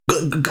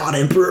God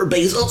Emperor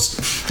Bezos.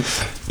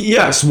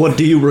 Yes, what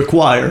do you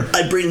require?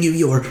 I bring you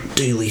your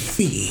daily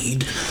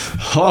feed.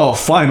 Oh,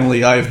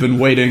 finally, I've been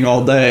waiting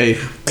all day.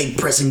 I'm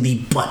pressing the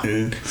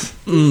button.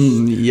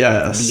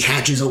 Yes. The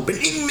hatch is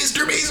opening,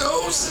 Mr.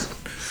 Bezos.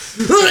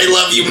 I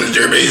love you,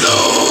 Mr.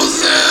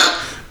 Bezos.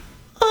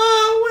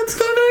 What's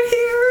going on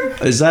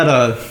here? Is that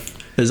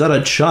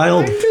a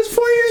child? I'm just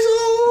 4 years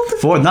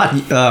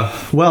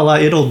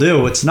old. It'll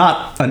do. It's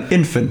not an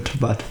infant,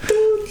 but...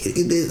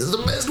 It is the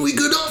best we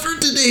could offer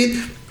today.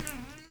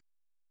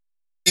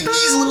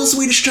 He's a little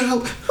Swedish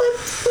child.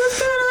 What's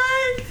going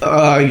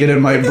on? Get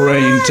in my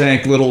brain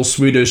tank, little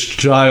Swedish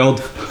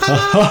child. Felix,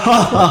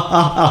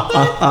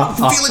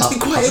 be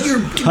quiet. You're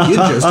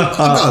digested.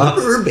 God,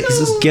 her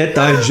basis. Get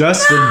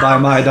digested by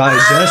my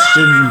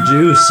digestion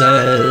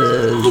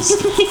juices.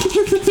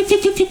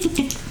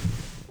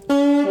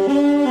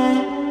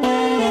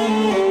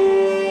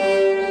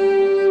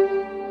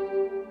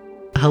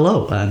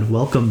 Hello and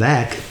welcome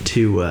back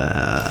to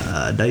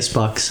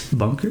Dicebox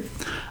Bunker.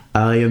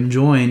 I am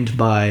joined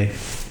by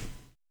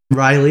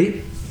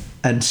Riley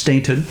and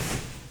Stainton,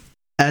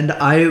 and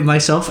I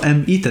myself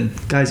am Ethan.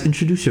 Guys,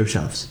 introduce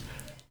yourselves.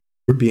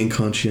 We're being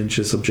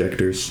conscientious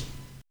objectors.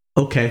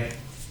 Okay.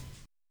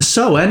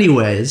 So,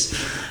 anyways,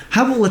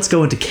 how about let's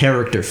go into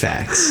character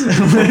facts?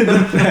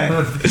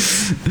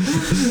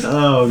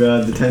 Oh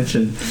god, the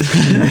tension.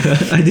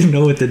 I didn't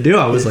know what to do.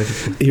 I was like...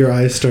 Your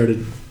eyes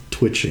started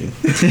twitching.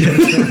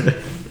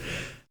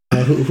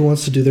 Who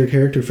wants to do their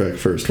character fact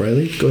first?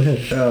 Riley, go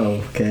ahead.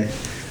 Oh, okay.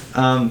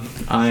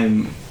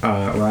 I'm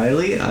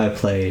Riley. I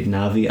play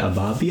Navi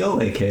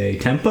Ababio, aka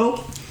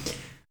Tempo.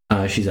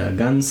 She's a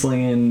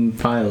gunslinging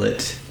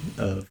pilot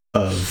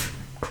of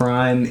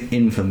crime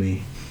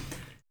infamy.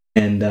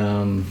 And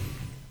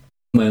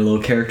my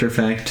little character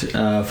fact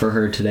for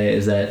her today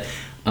is that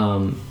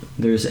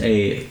there's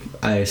a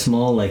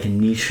small, like,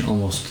 niche,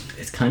 almost,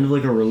 it's kind of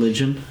like a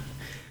religion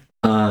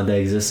that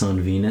exists on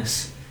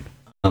Venus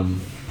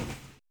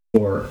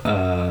for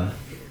a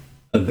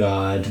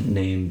god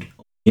named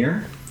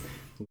Omir,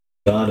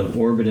 god of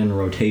orbit and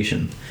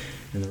rotation.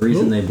 And the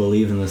reason they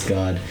believe in this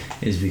god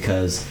is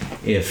because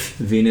if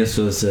Venus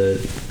was to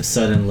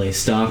suddenly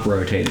stop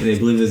rotating, they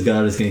believe this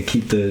god is going to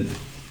keep the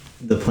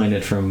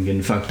planet from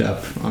getting fucked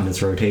up on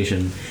its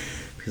rotation,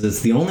 because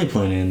it's the only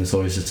planet in the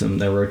solar system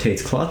that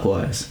rotates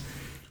clockwise.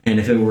 And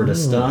if it were to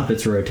stop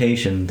its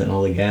rotation, then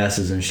all the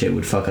gases and shit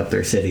would fuck up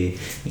their city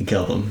and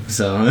kill them.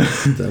 So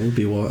that would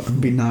be what?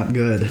 Would be not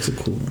good. That's a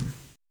cool one.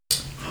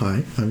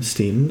 Hi, I'm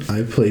Steven.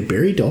 I play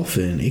Barry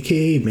Dolphin,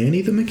 aka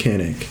Manny the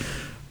Mechanic.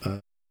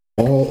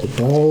 Bald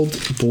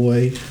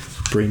boy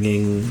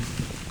bringing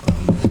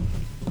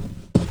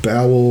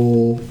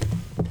bowel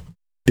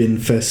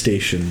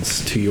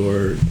infestations to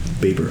your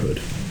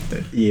neighborhood.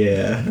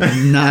 yeah.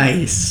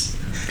 Nice.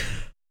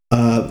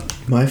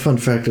 My fun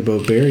fact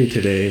about Barry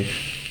today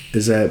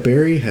is that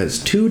Barry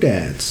has 2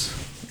 dads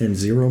and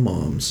 0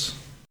 moms.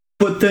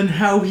 But then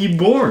how he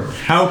born?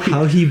 How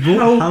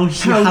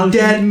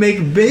dad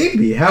make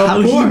baby?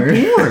 How born?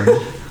 He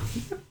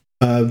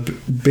born?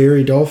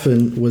 Barry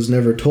Dolphin was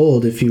never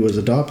told if he was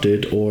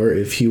adopted or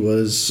if he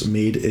was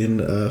made in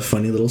a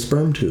funny little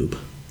sperm tube.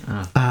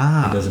 He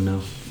doesn't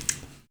know.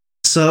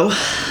 So,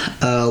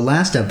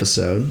 last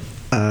episode,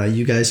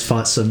 you guys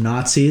fought some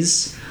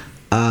Nazis.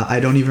 I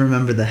don't even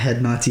remember the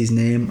head Nazi's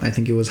name. I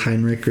think it was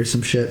Heinrich or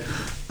some shit.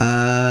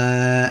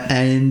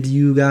 And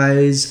you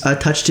guys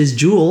touched his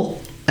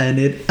jewel, and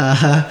it...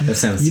 that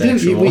sounds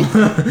sexual.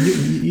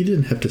 You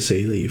didn't have to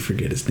say that you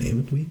forget his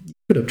name. We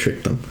could have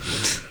tricked them.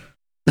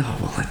 Oh,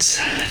 well, that's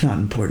not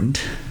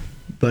important.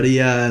 But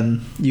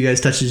you guys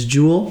touched his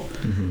jewel,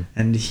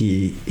 and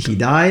he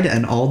died,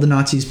 and all the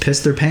Nazis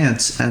pissed their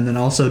pants, and then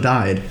also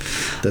died.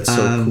 That's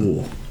so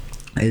cool.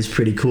 It's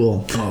pretty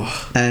cool.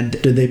 Oh, and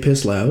did they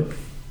piss loud?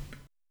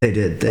 They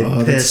did. They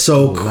that's pissed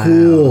so loud.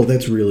 Cool.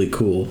 That's really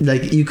cool.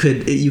 Like you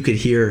could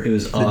hear it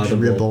was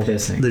audible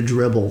pissing. The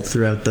dribble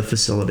throughout the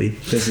facility.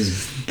 This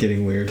is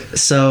getting weird.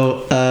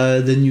 So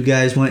then you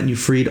guys went and you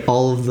freed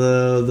all of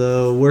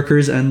the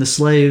workers and the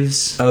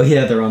slaves. Oh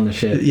yeah, they're on the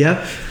ship.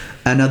 Yep.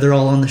 And now they're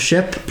all on the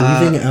ship.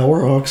 Breathing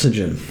our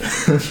oxygen.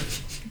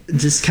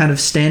 Just kind of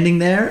standing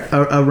there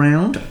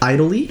around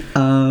idly,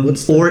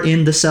 or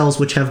in the cells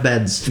which have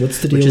beds.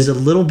 What's the deal? Which is a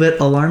little bit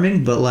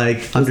alarming, but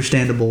like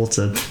understandable. It's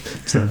a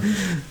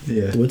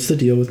yeah. What's the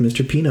deal with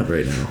Mr. Peanut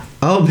right now?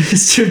 Oh,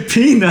 Mr.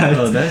 Peanut.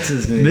 Oh, that's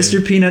his name.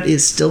 Mr. Peanut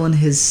is still in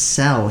his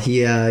cell.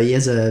 He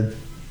has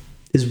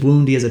his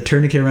wound. He has a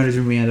tourniquet around his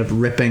room. We end up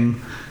ripping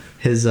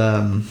his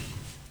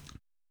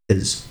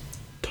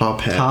top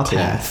hat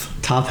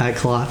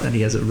cloth, and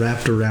he has it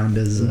wrapped around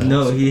his.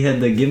 No, he had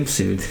the gimp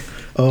suit.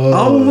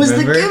 Oh, it was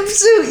remember? The gimp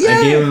suit. Yeah,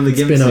 I gave him the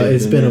gimp suit.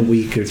 It's been a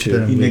week or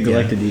two. He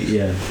neglected it.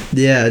 Yeah.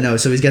 Yeah. No.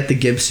 So he's got the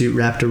gimp suit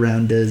wrapped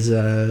around his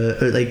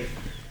like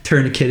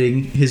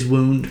tourniqueting his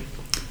wound.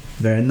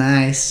 Very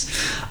nice.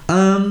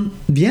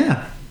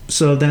 Yeah.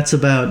 So that's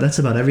about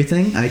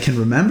everything I can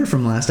remember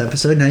from last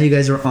episode. Now you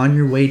guys are on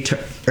your way to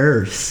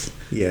Earth.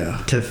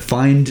 Yeah. To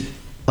find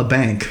a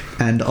bank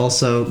and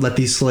also let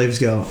these slaves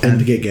go and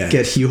to get gas.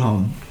 Get Hugh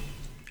home.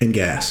 And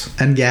gas.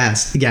 And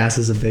gas. Gas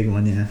is a big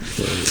one, yeah.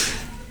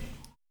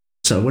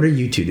 So what are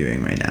you two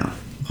doing right now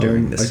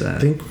during this? I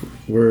think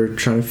we're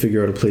trying to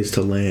figure out a place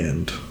to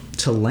land.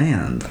 To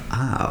land.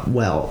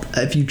 Well,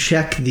 if you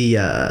check the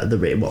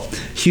rate, well,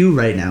 Hugh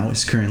right now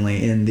is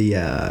currently in the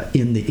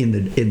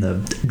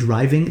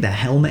driving the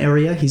helm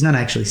area. He's not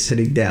actually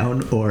sitting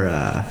down, or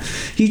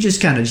he's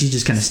just kind of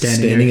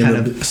standing there,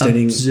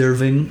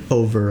 observing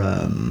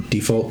over.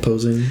 Default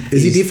posing.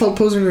 Is he default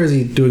posing, or is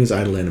he doing his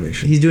idle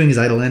animation? He's doing his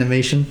idle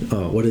animation.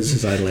 Oh, what is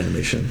his idle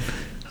animation?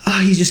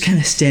 He's just kind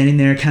of standing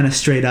there, kind of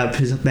straight up.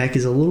 His back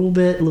is a little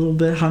bit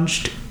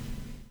hunched.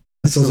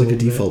 That sounds like a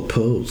default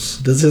pose.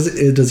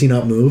 Does he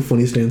not move when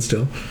he stands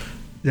still?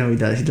 No, he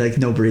does. He's like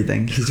no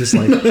breathing. He's just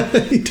like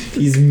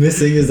he's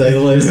missing his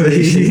idle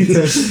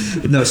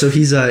animation. No, so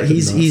he's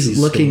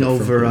looking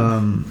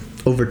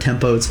over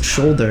Tempo's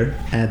shoulder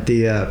at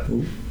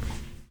the.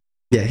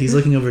 He's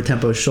looking over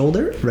Tempo's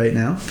shoulder right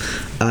now,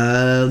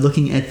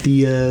 looking at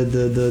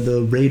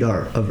the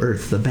radar of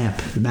Earth, the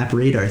map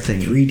radar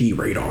thing. 3D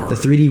radar. The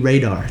 3D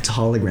radar. It's a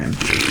hologram.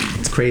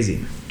 It's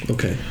crazy.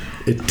 Okay.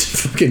 It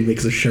fucking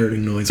makes a sharding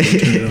noise when you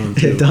turn it on,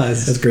 too. It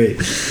does. That's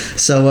great.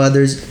 So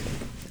there's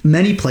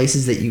many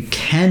places that you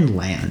can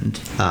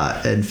land,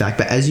 in fact,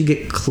 but as you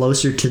get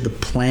closer to the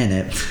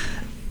planet,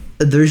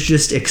 there's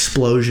just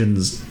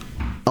explosions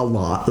a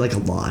lot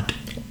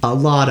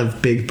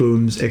of big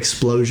booms,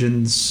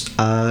 explosions.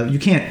 You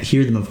can't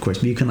hear them, of course,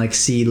 but you can like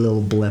see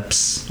little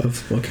blips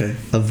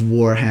of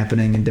war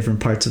happening in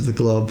different parts of the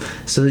globe,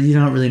 so you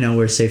don't really know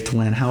where it's safe to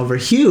land. However,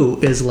 Hugh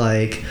is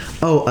like,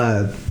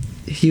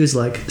 he was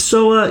like,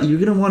 so you're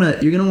gonna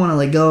wanna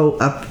like go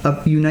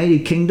up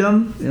United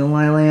Kingdom, and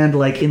I land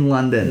like in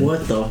London.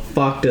 What the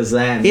fuck does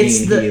that mean?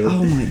 It's the Hugh?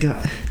 Oh my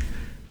god.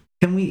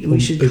 Can we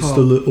should call it's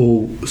the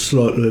little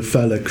slightly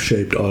phallic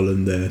shaped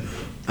island there.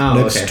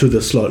 Next to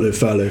the slightly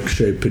phallic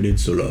shaped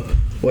peninsula.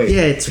 Wait.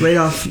 Yeah, it's right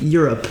off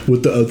Europe.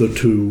 With the other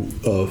two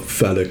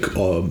phallic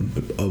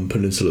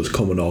peninsulas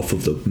coming off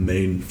of the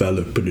main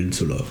phallic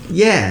peninsula.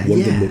 Yeah.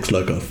 One of them looks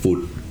like a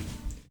foot.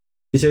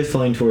 He starts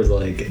flying towards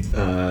like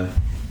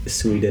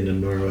Sweden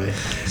and Norway.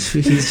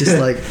 He's just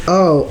like,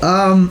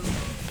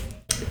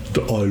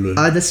 the island.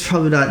 That's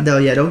probably not. No,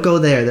 yeah, don't go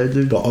there.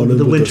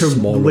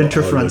 The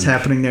winter front's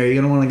happening there.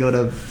 You're gonna want to go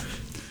to.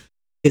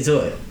 Is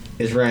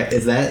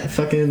that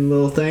fucking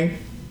little thing?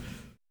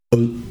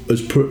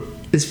 It's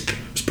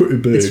pretty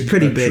big. It's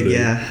pretty actually. big,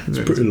 yeah. It's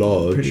pretty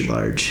large. Pretty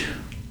large.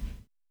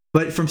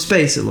 But from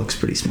space, it looks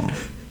pretty small.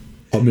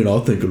 I mean, I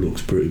think it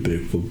looks pretty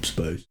big from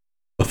space.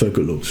 I think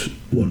it looks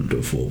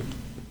wonderful.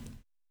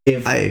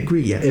 I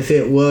agree, yeah. If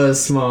it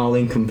was small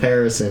in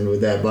comparison,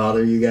 would that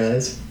bother you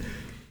guys?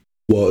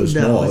 Well, it's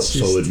not, it's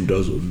just, so it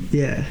doesn't.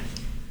 Yeah.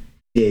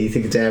 Yeah, you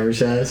think it's average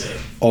size?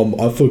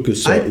 I think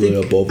it's slightly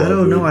above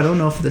average. I don't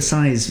know if the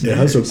size It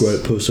matters. has a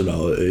great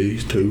personality,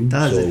 too. It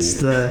does.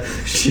 So.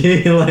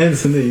 She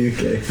lands in the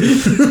UK.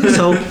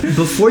 So,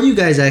 before you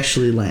guys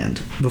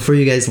land, I'm going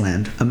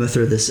to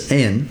throw this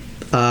in.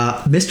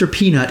 Mr.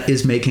 Peanut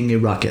is making a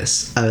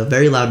ruckus. A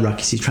very loud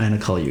ruckus. He's trying to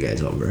call you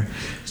guys over.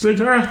 He's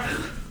like,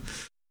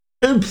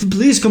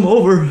 please come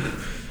over.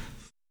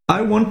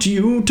 I want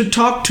you to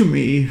talk to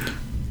me.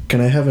 Can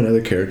I have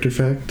another character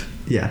fact?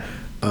 Yeah.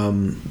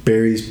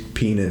 Barry's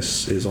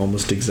penis is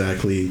almost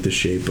exactly the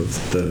shape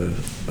of the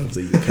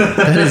UK.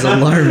 That is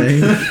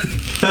alarming.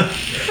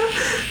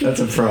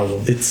 That's a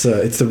problem. It's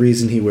the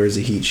reason he wears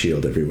a heat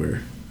shield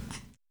everywhere.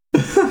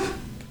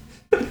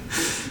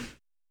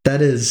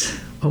 That is,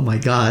 oh my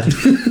god.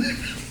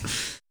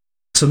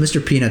 So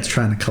Mr. Peanut's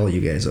trying to call you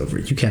guys over.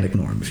 You can't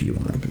ignore him if you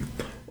want.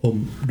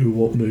 Do you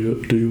want me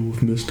to deal with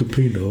Mr.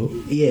 Peanut?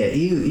 Yeah,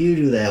 you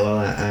do that while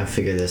I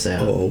figure this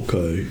out. Oh,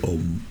 okay.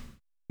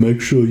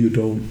 Make sure you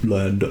don't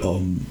land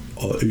on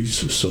our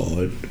east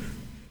side.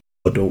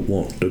 I don't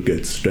want to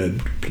get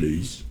stabbed,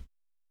 please.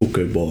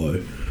 Okay,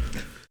 bye.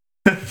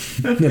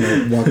 And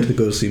I walk to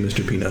go see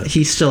Mr. Peanut.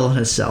 He's still in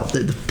his cell.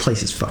 The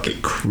place is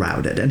fucking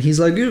crowded, and he's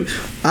like, "You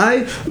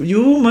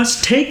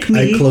must take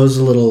me." I close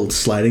the little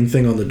sliding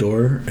thing on the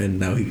door, and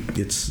now he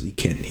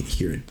can't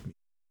hear it.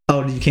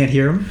 Oh, you can't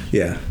hear him?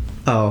 Yeah.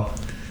 Oh,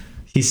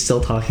 he's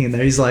still talking in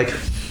there. He's like,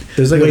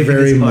 there's like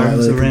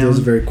there's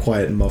a very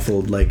quiet and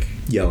muffled like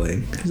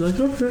yelling. He's like,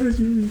 New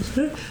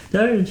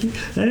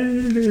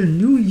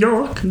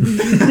York,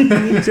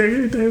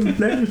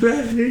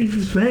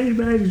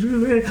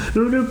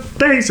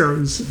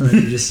 Bezos. And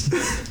he just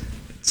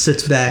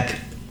sits back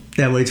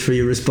and waits for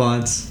your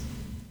response.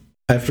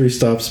 After he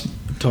stops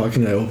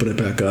talking, I open it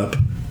back up.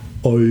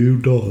 Are you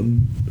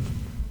done?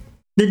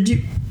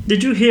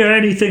 Did you hear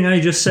anything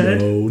I just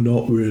said? No,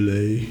 not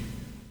really.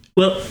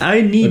 Well, I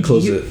need I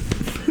close it.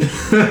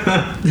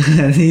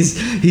 And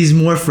he's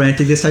more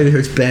frantic. This time he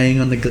hears bang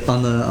on the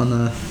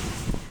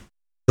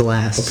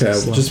glass. Okay,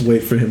 I'll just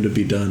wait for him to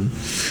be done.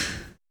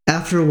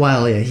 After a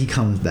while, yeah, he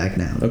comes back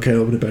now. Okay,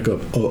 open it back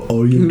up.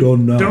 Are you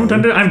done now?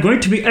 I'm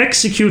going to be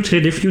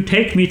executed if you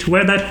take me to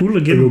where that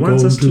hooligan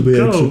wants us to go. You're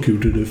going to be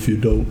executed if you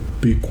don't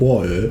be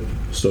quiet.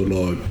 So,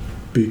 like,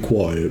 be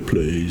quiet,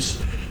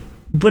 please.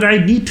 But I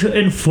need to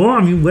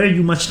inform you where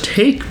you must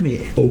take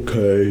me.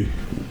 Okay.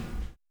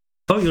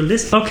 Oh, you're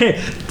listening? Okay,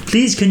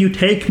 please can you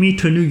take me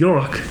to New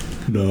York?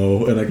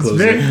 No, and I close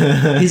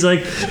it. He's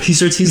like,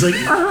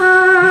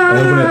 I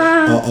open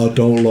it. I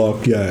don't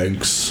like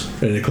Yanks,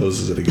 and it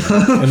closes it again.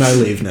 And I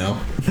leave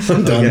now.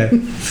 I'm done. Okay.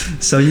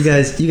 So you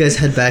guys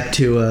head back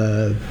to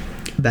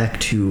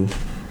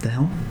the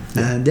helm,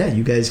 and yeah,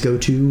 you guys go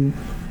to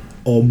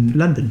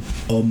London.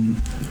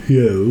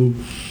 Hugh,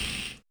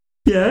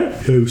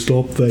 yeah? Hugh,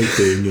 stop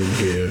vaping in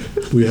here.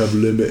 We have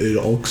limited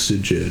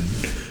oxygen.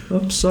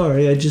 I'm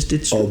sorry.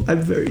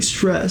 I'm very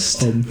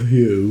stressed.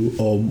 Hugh,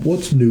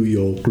 what's New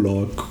York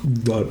like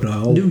right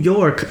now? New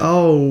York.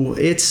 Oh,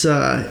 it's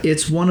a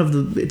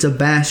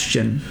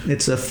bastion.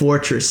 It's a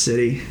fortress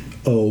city.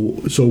 Oh,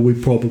 so we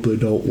probably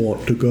don't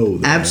want to go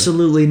there.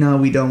 Absolutely no,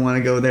 we don't want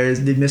to go there.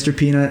 Did Mr.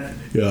 Peanut?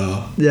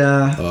 Yeah.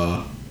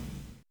 Yeah.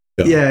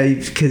 Yeah,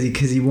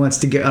 because he wants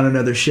to get on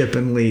another ship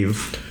and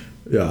leave.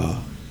 Yeah.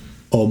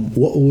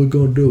 What are we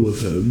gonna do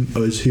with him?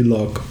 Is he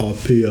like a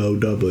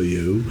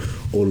POW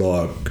or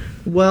like?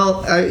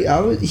 Well,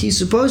 he's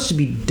supposed to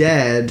be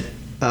dead.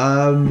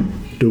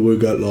 Do we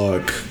get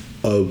like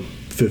a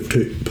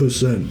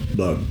 50%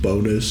 like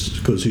bonus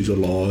because he's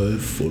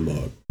alive, or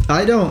like?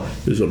 I don't.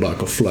 Is it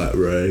like a flat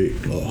rate?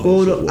 Like,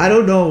 Well, no, I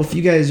don't know if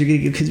you guys are gonna,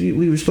 because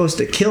we were supposed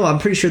to kill. I'm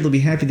pretty sure they'll be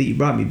happy that you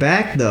brought me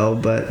back, though.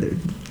 But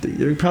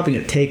they're probably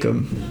gonna take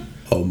him.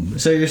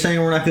 So you're saying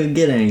we're not going to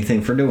get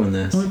anything for doing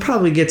this? We'll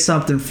probably get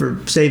something for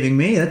saving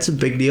me. That's a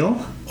big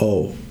deal.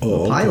 Oh,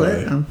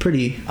 Pilot. okay. I'm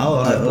pretty. I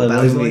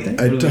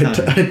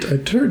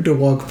turned to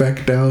walk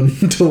back down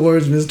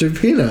towards Mr.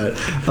 Peanut.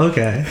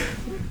 Okay.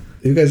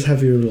 You guys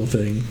have your little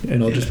thing,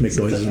 and I'll just make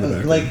noises in the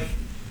background.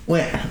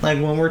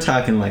 When we're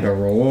talking like a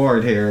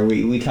reward here,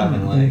 we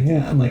talking like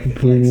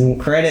some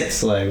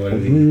credits, like what do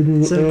we?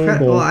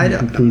 Well, I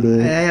don't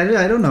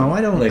know.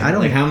 I don't. Like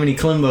how many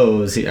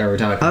Klimbos are we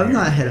talking? I'm here?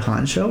 not head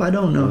honcho. I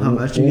don't know how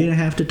much. You're gonna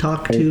have to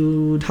talk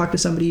to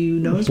somebody who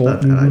knows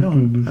about that. I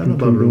don't know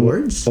about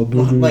rewards.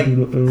 Like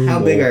how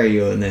big are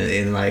you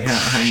in like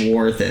how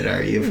worth it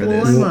are you for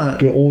this?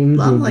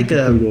 I'm like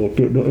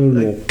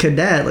a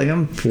cadet. Like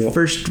I'm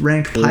first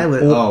rank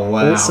pilot. Oh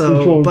wow.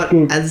 So, but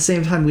at the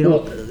same time, we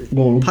don't.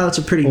 Pilots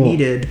are pretty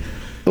needed.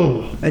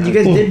 And you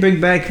guys did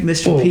bring back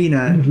Mr.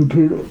 Peanut.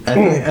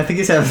 I think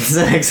he's having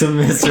sex with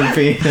Mr.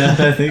 Peanut.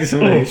 I think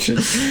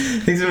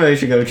somebody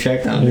should go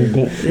check on him.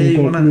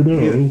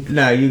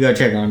 No, you go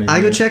check on him.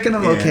 I go check on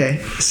him? Yeah. Okay.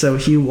 So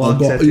he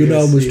walks out.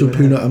 Mr.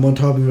 Peanut, I'm on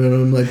top of him and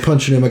I'm like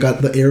punching him. I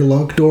got the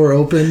airlock door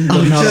open,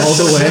 but not all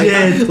the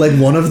way. Like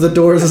one of the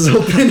doors is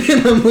open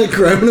and I'm like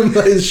grabbing him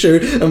by his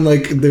shirt. I'm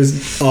like,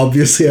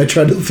 obviously I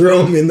tried to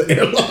throw him in the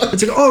airlock.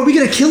 It's like, oh, are we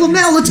gonna kill him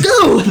now? Let's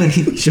go! And then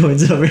he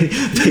joins over and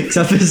he picks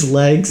up his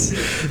legs.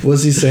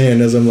 What's he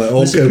saying as I'm like,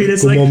 okay,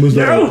 Peanut's come like, on,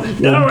 Mr.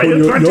 no, I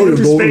don't want to go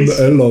to go in space.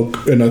 the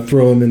airlock, and I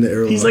throw him in the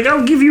airlock. He's like,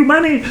 I'll give you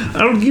money.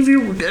 I'll give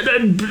you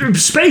a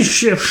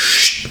spaceship.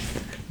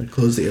 I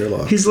close the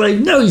airlock. He's like,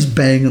 no, he's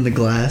banging on the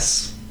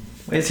glass.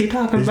 Is he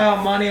talking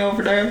about money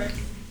over there?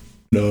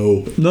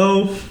 No.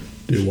 No.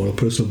 Do you want to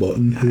press a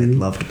button? I'd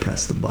love to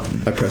press the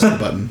button. I press the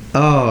button.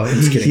 Oh,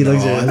 he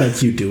looks I at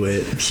let you do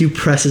it. Hugh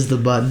presses the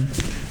button,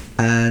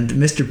 and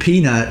Mr.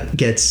 Peanut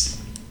gets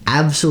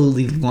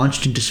absolutely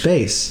launched into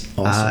space.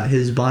 Awesome.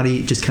 His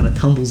body just kind of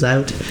tumbles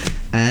out,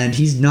 and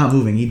he's not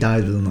moving. He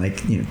dies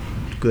within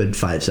good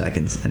 5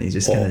 seconds, and he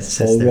just kind of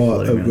sits there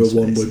floating around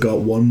everyone, space. we got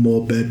one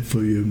more bed for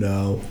you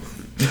now.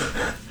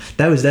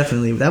 That was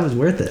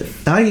worth it.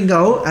 Now I can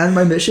go, and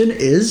my mission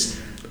it's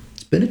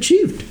been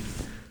achieved.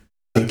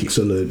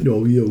 Excellent.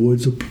 Oh yeah, well,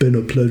 it's been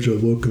a pleasure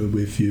working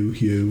with you,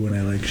 Hugh. When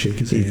I shake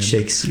his hand. He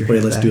shakes your Wait,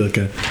 hand let's back. do like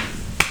a.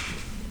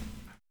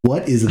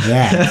 What is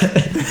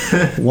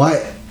that?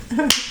 What?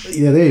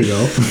 Yeah, there you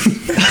go.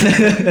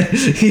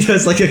 He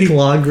does like a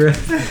claw grip.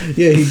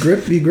 Yeah, he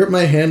gripped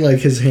my hand like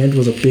his hand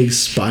was a big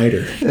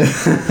spider.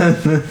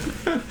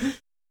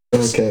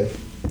 Okay.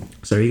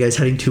 So are you guys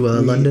heading to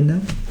London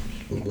now?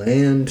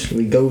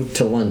 We go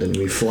to London.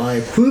 We fly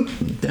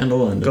down to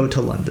London. Go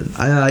to London.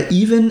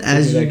 Even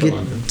as you get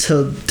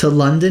to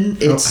London,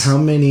 it's how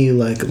many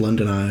like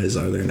London Eyes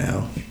are there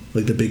now?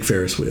 Like the big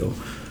Ferris wheel.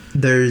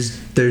 There's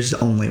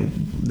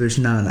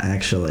none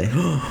actually.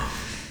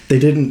 They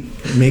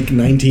didn't make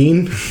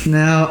 19?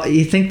 Now,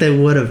 you think they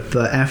would have,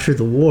 but after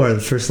the war, the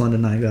first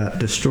London Eye got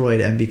destroyed,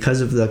 and because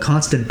of the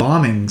constant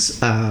bombings,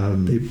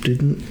 They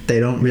didn't. they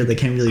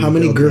can't really. How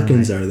many rebuild the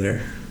gherkins eye. are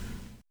there?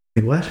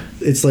 Wait, what?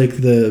 It's like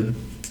the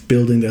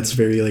building that's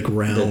very like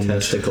round. The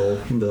testicle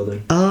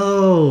building.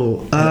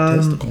 Oh,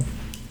 Testicle.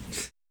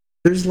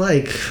 there's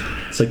like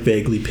It's like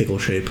vaguely pickle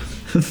shape.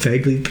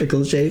 vaguely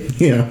pickle shape.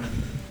 Yeah.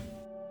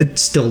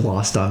 It's still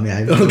lost on me. I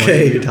have no idea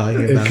Okay. what you're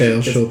talking about. Okay,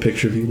 I'll show a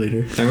picture of you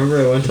later. I remember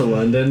I went to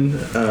London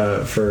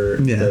for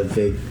Yeah. the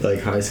big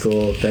like high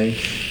school thing,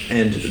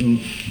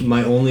 and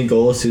my only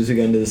goal as soon as we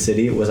got into the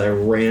city was I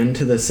ran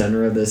to the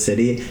center of the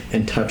city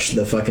and touched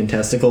the fucking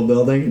testicle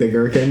building, the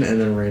gherkin, and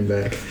then ran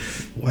back.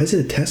 Why is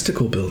it a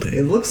testicle It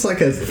building? looks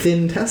like a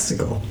thin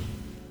testicle.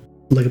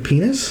 Like a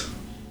penis?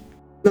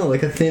 No,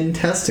 like a thin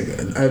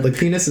testicle. Like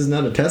penis is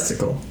not a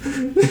testicle.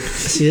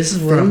 See, this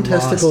is where Thin I'm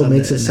testicle lost on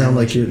makes the it sound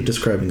like analogy. you're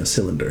describing a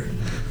cylinder.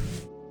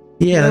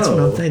 Yeah, that's what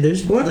No. I'm saying.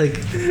 There's like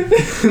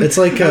It's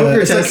like However,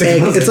 it's like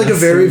testicle egg. It's like a is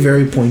very not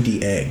very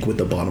pointy egg with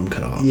the bottom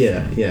cut off.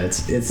 Yeah,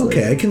 it's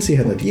Okay, like, I can see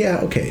how that. Yeah,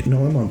 okay.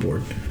 No, I'm on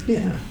board.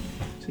 yeah.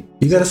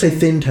 You gotta say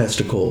thin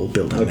testicle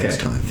building Okay, next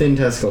time. thin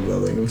testicle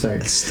building. I'm sorry.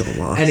 it's still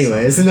lost.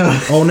 Anyways, no.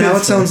 Oh, now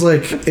it sounds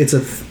like it's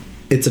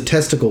a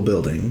testicle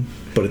building,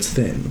 but it's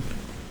thin.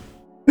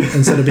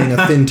 Instead of being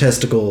a thin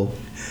testicle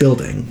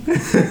building,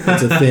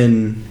 it's a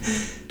thin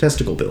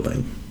testicle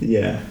building.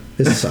 Yeah.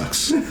 This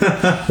sucks.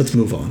 Let's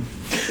move on.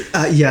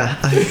 Yeah,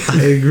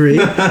 I agree.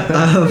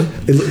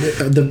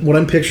 What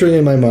I'm picturing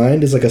in my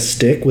mind is like a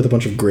stick with a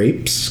bunch of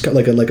grapes,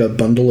 like a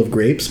bundle of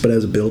grapes, but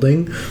as a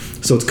building,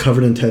 so it's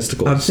covered in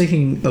testicles. I'm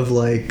thinking of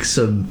like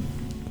some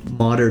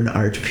modern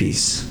art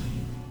piece.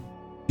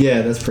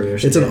 Yeah, that's pretty.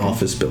 It's an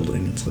office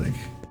building. It's like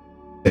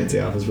It's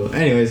the office building.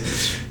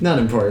 Anyways, not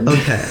important.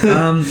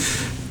 Okay.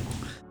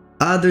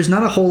 There's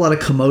not a whole lot of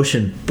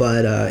commotion,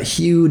 but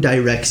Hugh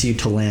directs you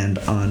to land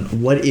on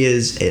what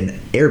is an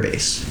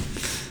airbase.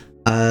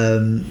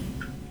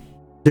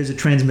 There's a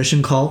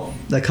transmission call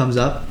that comes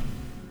up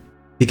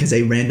because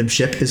a random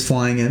ship is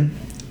flying in,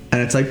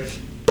 and it's like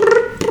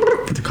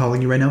they're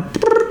calling you right now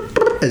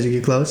as you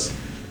get close.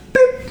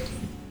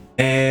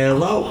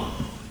 Hello.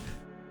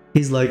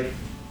 He's like,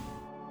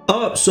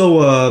 "Oh,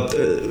 so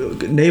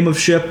name of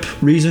ship,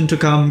 reason to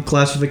come,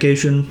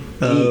 classification."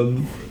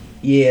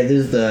 Yeah, this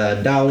is the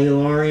Dolly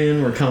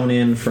Lorian. We're coming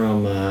in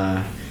from.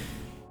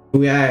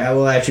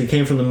 Actually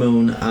came from the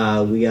moon.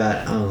 We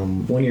got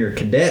one of your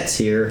cadets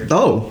here.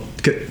 Oh,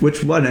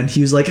 which one? And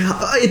he was like,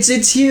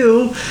 it's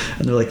Hugh.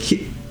 And they're like,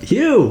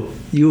 Hugh,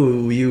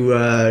 you,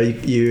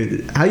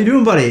 how you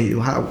doing, buddy?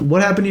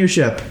 What happened to your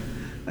ship?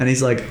 And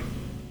he's like,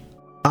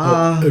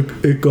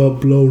 it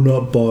got blown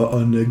up by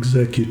an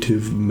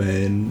executive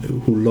man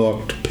who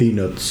liked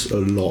peanuts a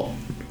lot.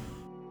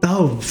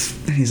 oh,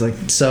 and he's like,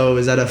 so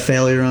is that a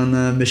failure on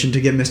the mission to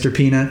get Mr.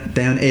 Peanut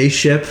down a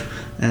ship?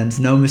 And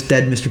no,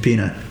 dead Mr.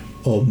 Peanut.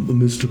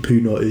 Mr.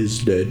 Peanut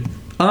is dead.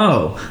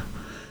 Oh,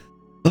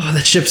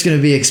 that ship's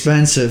gonna be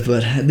expensive,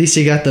 but at least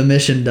you got the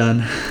mission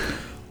done.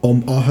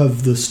 I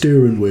have the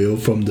steering wheel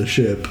from the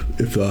ship,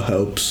 if that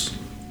helps.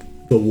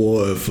 The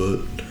war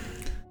effort.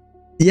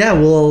 Yeah,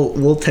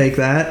 we'll take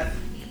that.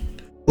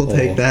 We'll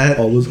take that.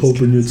 I was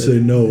hoping you'd say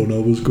no, and I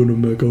was gonna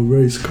make a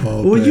race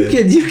car. Well, you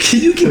can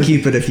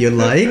keep it if you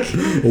like.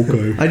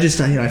 Okay.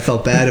 I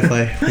felt bad if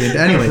I.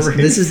 Anyways,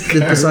 this is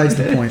besides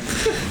the point.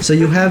 So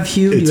you have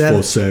Hugh. It's you have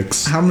for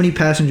sex. how many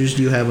passengers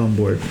do you have on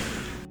board?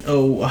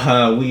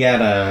 Oh, we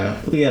got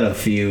a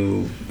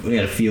few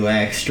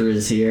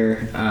extras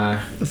here.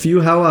 A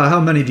few. How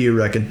many do you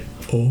reckon?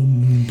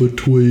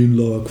 Between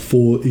like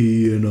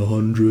 40 and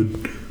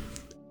 100.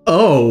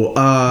 Oh,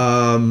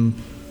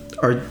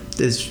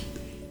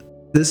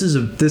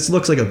 this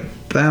looks like a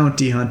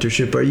bounty hunter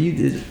ship. Are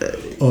you?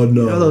 Oh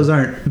no. No, those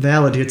aren't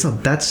valid here.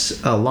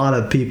 That's a lot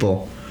of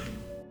people.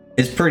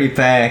 It's pretty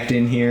packed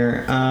in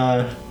here.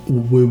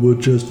 We were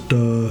just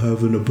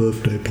having a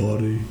birthday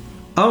party.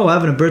 Oh,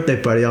 having a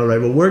birthday party. All right.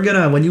 Well,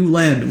 when you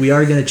land, we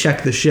are gonna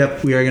check the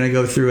ship. We are gonna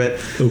go through it.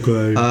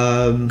 Okay.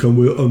 Can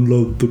we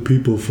unload the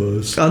people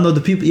first? Unload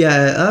the people.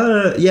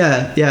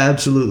 Yeah.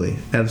 Absolutely.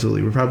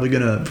 We're probably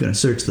gonna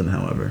search them.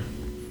 However,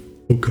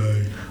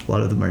 Okay. a lot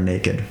of them are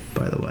naked,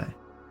 by the way,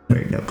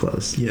 wearing no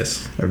clothes.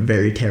 Yes. Are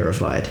very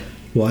terrified.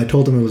 Well, I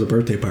told him it was a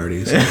birthday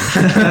party. So.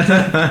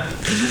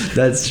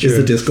 That's true. Is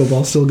the disco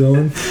ball still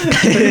going?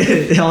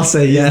 I'll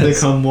say yes. The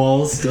cum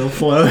walls still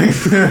flowing.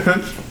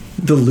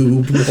 The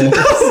lube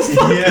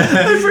wall. Yeah.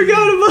 I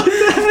forgot about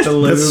that.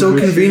 That's so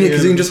convenient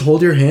because you can just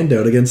hold your hand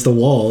out against the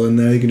wall and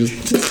now you can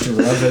just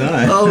rub it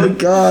on.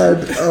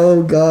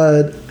 Oh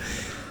god.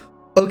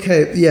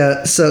 Okay,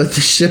 yeah. So the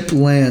ship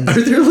lands.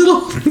 Are there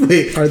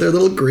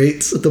little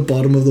grates at the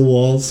bottom of the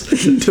walls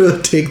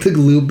to take the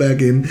lube back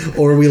in,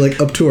 or are we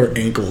like up to our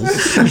ankles?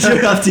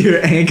 You're up to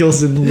your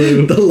ankles in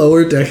lube. The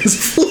lower deck is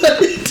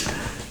flooded.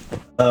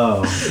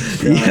 Oh.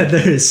 Yeah,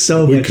 there is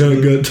so We much.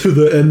 can't get to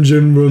the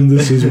engine room.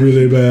 This is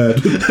really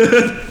bad.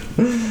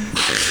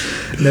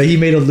 No, he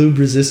made a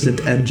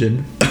lube-resistant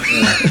engine.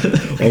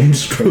 I'm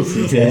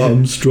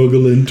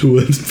struggling to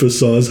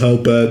emphasize how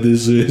bad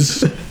this is.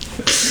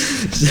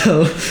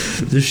 So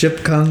the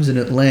ship comes and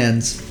it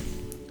lands,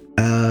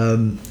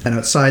 and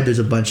outside there's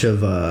a bunch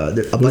of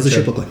What does the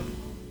ship look like?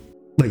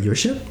 Wait, your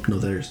ship? No,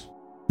 theirs.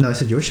 No, I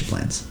said your ship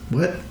lands.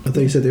 What? I thought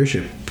you said their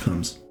ship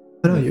comes.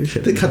 Oh, no, your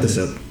ship. They cut this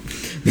out.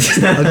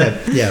 Okay,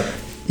 yeah.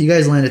 You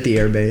guys land at the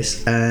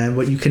airbase, and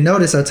what you can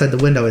notice outside the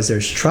window is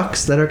there's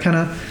trucks that are kind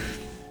of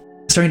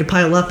starting to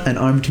pile up, and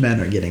armed men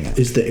are getting out.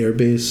 Is the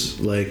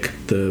airbase like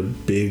the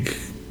big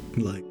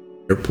like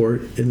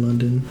airport in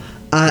London?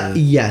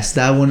 Yes,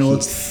 that one will.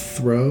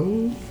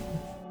 Heathrow?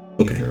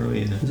 Okay. Is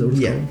that what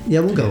it's called? Yeah,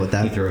 we'll go with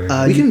that.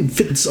 Heathrow. We can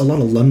fit a lot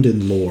of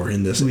London lore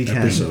in this We can.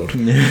 episode.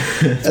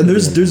 And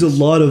there's a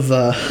lot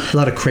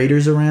of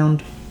craters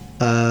around.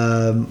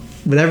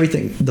 with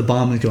everything, the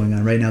bombing going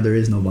on right now, there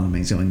is no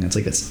bombings going on. It's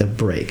like a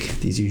break.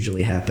 These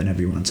usually happen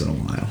every once in a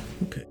while.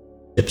 Okay.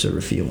 Ships are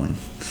refueling.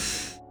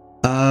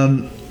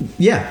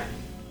 Yeah.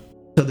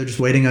 So they're just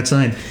waiting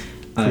outside.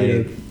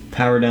 I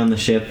power down the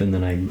ship, and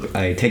then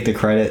I take the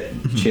credit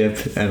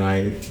chip and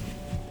I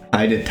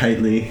hide it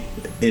tightly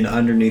in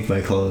underneath my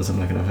clothes. I'm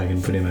not gonna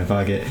fucking put it in my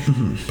pocket.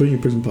 Put it in your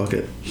prison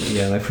pocket.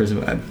 Yeah, my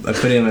prison. I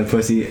put it in my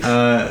pussy.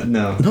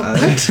 No.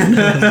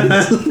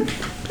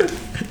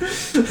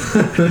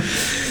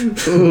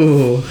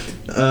 Ooh.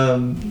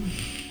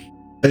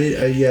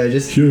 I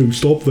just Jim,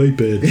 stop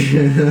vaping.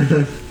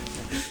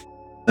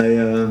 I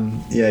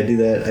do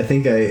that. I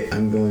think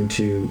I'm going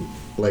to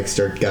like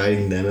start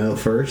guiding them out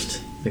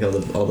first, like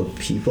all the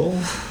people.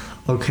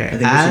 Okay. I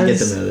think we should get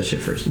them out of the ship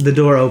first. The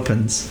door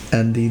opens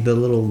and the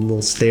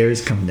little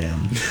stairs come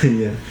down.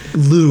 Yeah.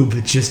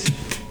 Lube just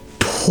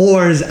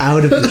pours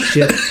out of the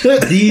ship.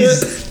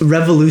 These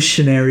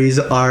revolutionaries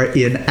are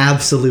in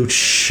absolute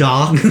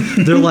shock.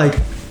 They're like,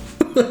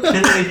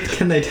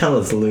 Can they tell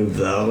it's lube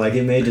though? Like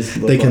it may just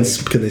look Can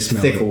they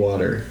smell thick it?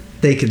 water.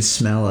 they can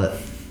smell it.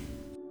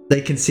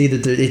 They can see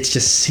that it's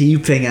just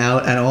seeping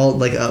out, and all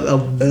like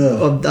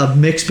a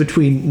mix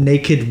between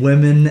naked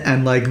women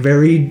and like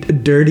very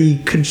dirty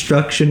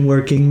construction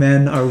working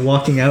men are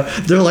walking out.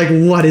 They're like,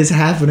 what is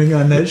happening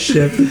on that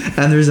ship?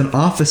 And there's an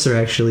officer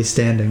actually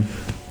standing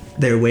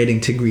there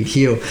waiting to greet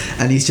Hugh,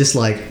 and he's just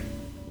like,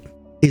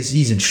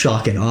 he's in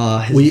shock and awe.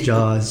 His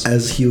jaws.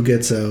 As Hugh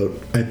gets out,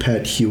 I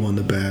pat Hugh on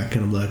the back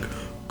and I'm like,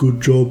 "Good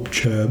job,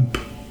 champ."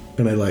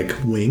 And I like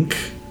wink,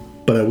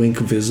 but I wink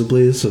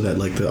visibly so that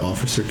like the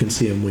officer can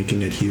see I'm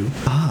winking at Hugh.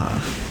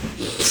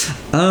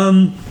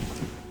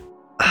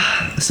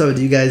 So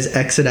do you guys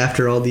exit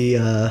after all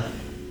the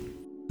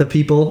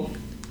people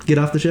get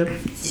off the ship?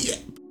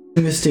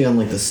 I'm gonna stay on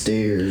like the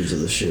stairs of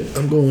the ship.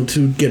 I'm going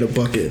to get a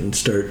bucket and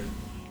start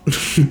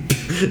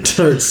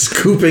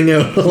scooping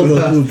out all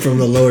the lube from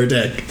the lower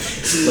deck.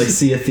 Like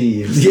Sea of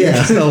Thieves.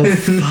 Yeah. Oh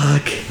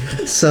fuck.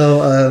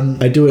 So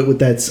I do it with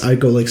that. I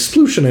go like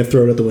sploosh and I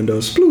throw it out the window.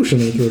 Sploosh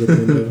and I throw it out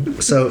the window.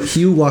 So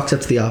Hugh walks up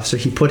to the officer.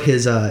 He put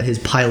his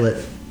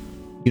pilot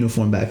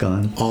uniform back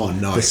on. Oh,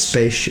 nice. The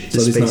space.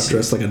 So he's not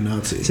dressed like a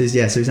Nazi. So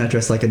he's not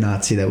dressed like a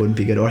Nazi. That wouldn't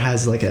be good. Or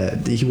has like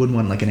he wouldn't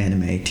want like an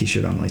anime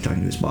T-shirt on, like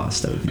talking to his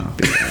boss. That would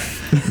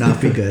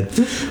not be good.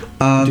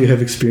 Do you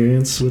have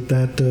experience with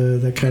that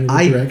kind of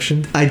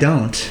interaction? I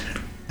don't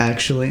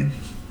actually.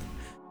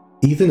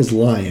 Ethan is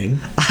lying.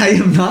 I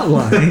am not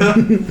lying.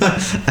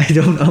 I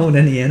don't own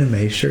any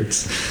anime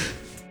shirts.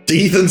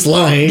 Ethan's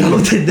lying. No,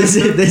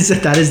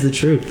 that is the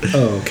truth.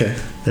 Oh, okay.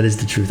 That is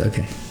the truth.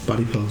 Okay.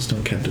 Body pillows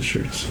don't count as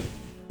shirts.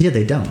 Yeah,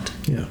 they don't.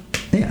 Yeah.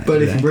 Yeah. But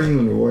if you exactly. bring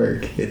them to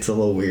work, it's a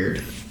little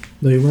weird.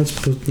 No, you weren't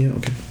supposed. Yeah,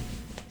 okay.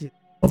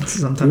 Well,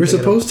 sometimes You were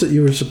I gotta-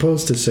 You were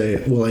supposed to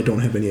say, "Well, I don't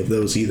have any of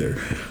those either."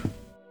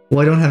 Well,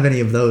 I don't have any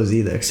of those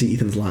either. See,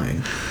 Ethan's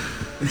lying.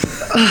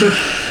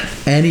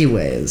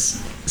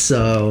 Anyways,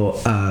 so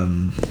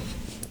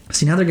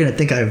see, now they're gonna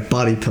think I have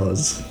body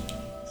pillows.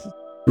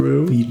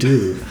 True. You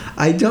do.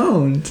 I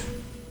don't.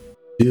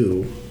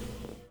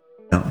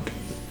 Don't.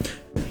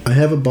 I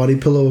have a body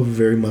pillow of a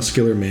very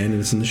muscular man, and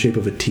it's in the shape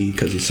of a T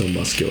because he's so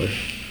muscular.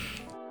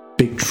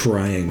 Big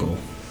triangle.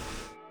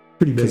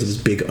 Pretty big. Because of his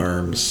big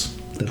arms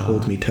that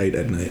hold me tight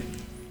at night.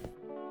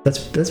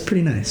 That's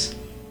pretty nice.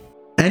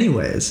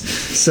 Anyways,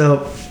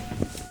 so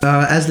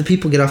as the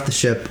people get off the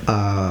ship,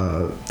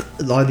 a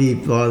lot of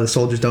the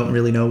soldiers don't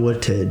really know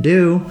what to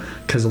do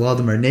because a lot of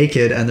them are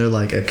naked, and they're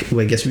like, okay,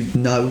 well, I guess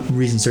no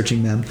reason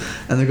searching them,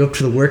 and they go up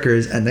to the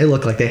workers, and they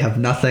look like they have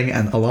nothing,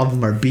 and a lot of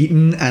them are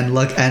beaten,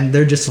 and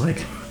they're just like,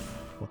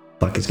 what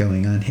the fuck is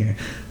going on here?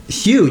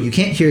 Hugh, you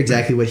can't hear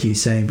exactly what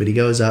he's saying, but he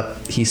goes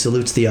up, he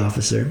salutes the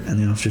officer, and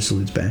the officer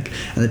salutes back,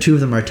 and the two of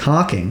them are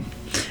talking,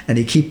 and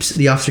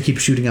the officer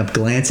keeps shooting up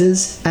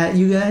glances at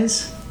you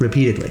guys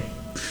repeatedly.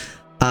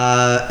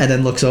 And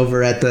then looks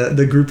over at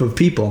the group of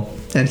people,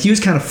 and Hugh's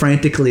kind of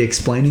frantically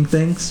explaining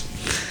things,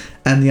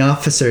 and the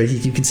officer,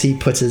 you can see,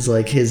 puts his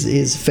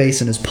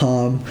face in his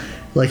palm,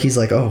 like he's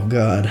like, oh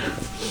god.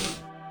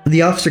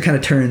 The officer kind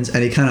of turns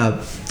and he kind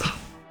of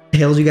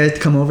hails you guys to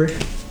come over.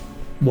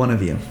 One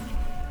of you.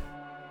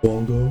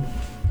 Wongo.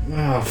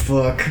 Oh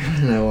fuck!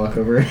 And I walk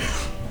over.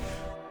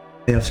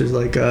 The officer's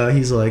like,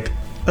 he's like,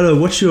 hello,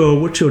 what's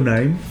your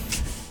name?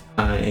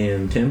 I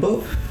am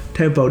Tempo.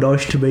 Tempo,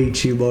 nice to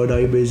meet you. My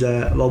name is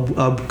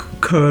I'm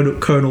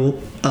Colonel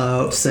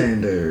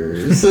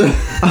Sanders.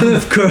 I'm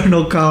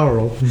Colonel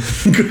Carl.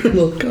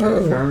 Colonel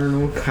Carl.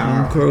 Colonel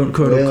Carl.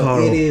 Colonel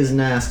Carl. It is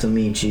nice to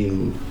meet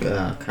you,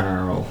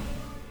 Carl.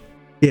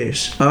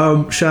 Yes.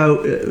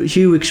 So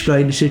Hugh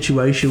explained the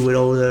situation with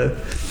all the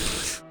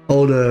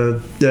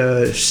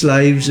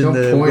slaves and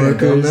the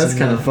workers. That's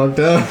kind of fucked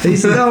up.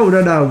 He's no,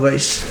 but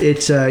it's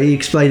he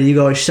explained that you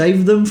guys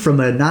saved them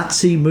from a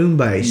Nazi moon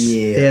base.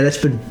 Yeah, that's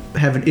been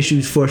having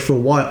issues for us for a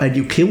while, and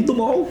you killed them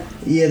all.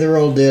 Yeah, they're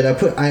all dead.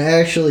 I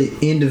actually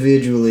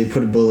individually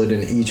put a bullet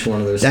in each one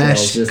of their skulls.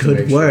 That's just to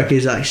good make work. Sure.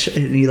 He's like,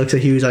 and he looks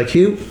at Hugh. He's like,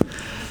 Hugh,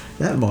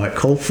 that might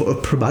call for a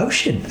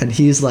promotion. And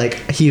he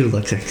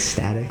looks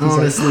ecstatic. He's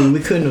Honestly, we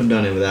couldn't have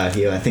done it without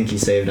you. I think you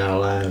saved our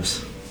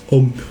lives.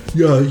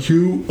 Yeah,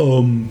 you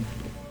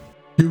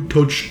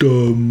touched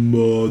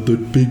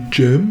the big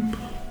gem,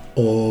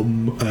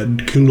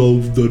 and killed all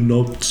the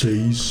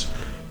Nazis,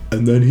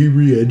 and then he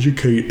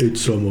re-educated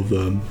some of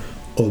them,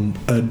 and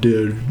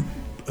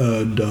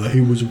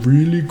he was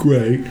really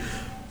great.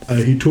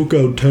 He took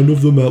out 10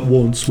 of them at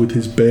once with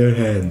his bare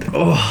hand.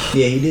 Oh,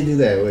 Yeah, he did do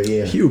that. But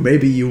yeah. Hugh,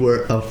 maybe you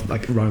were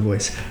wrong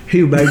voice.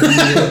 Hugh,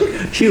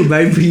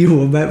 maybe you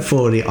were meant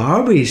for the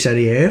army instead of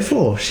the air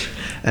force.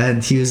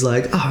 And he was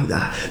like, oh,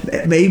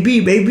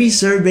 maybe,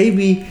 sir,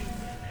 maybe.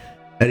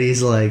 And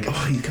he's like,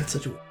 Oh, he got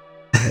such a...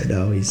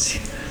 no,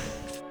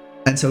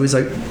 and so he's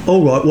like,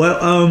 all right,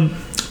 well,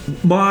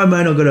 my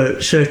men are gonna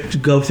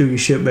go through your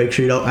ship, make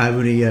sure you don't have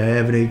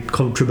any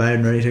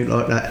contraband or anything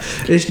like that.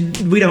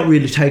 We don't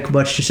really take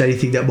much, just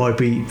anything that might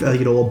be,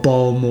 a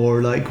bomb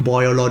or like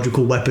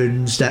biological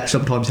weapons. That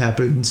sometimes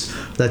happens.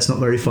 That's not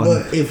very fun.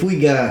 But if we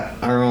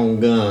got our own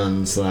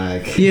guns,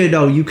 like... Yeah,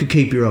 no, you could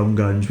keep your own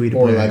guns.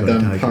 Or like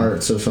gun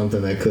parts or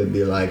something that could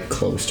be like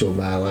close to a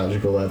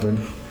biological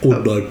weapon. Or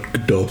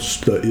like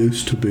dust that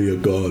used to be a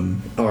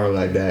gun. Or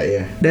like that,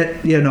 yeah. That,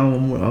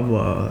 I'm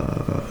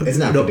It's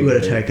not not pretty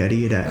going to good. take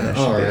any of that. That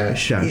all should be- right.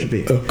 sounds a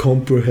bit. A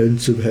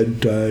comprehensive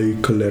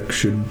hentai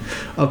collection.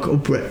 I'll go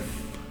Brett.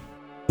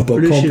 But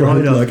British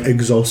comprehensive, hideout. like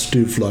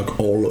exhaustive, like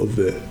all of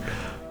it.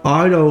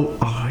 I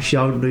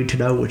don't need to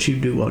know what you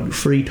do on your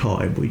free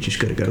time. We just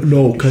gotta go.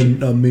 No,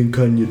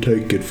 can you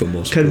take it from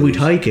us? Can we please?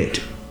 take it?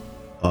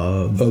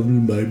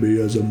 Maybe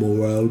as a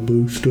morale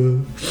booster.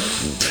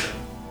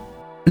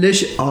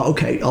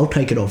 Okay, I'll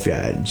take it off your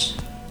hands.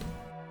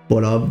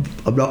 But I'm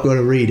not going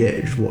to read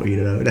it. Just want you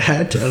to know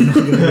that. I'm not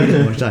going to read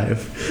it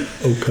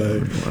myself.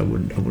 Okay. I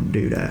wouldn't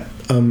do that.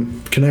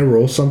 Can I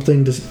roll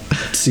something to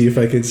see if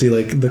I can see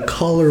like the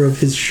collar of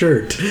his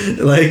shirt?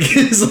 Like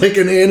it's like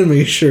an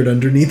anime shirt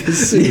underneath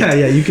his suit. Yeah,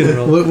 you can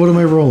roll. What am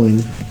I rolling?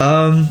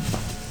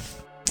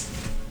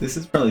 This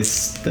is probably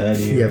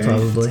study. Yeah, right?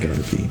 probably. It's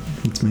gotta be.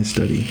 It's my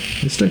study.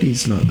 My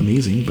study's not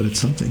amazing, but it's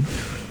something.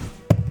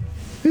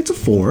 It's a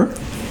 4.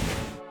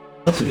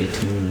 Also get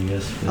 2, I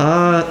guess.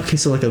 Okay,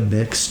 so like a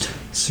mixed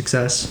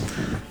success.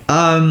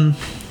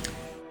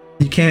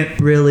 You can't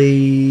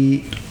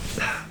really.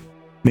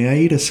 May I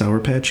eat a Sour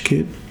Patch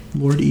Kid,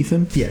 Lord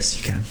Ethan? Yes,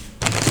 you can.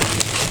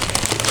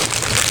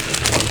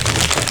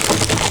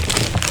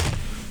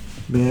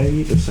 May I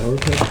eat a Sour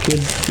Patch Kid,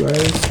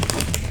 guys?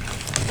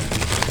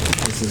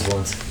 This is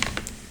once.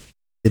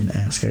 Didn't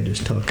ask, I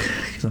just took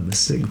because I'm a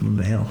Sigma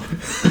male.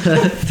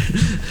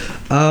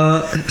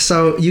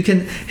 So you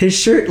can his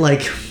shirt,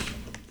 like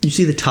you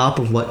see the top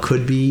of what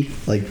could be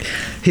like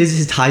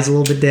his tie's a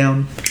little bit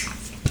down,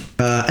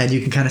 and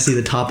you can kind of see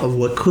the top of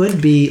what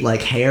could be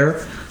like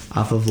hair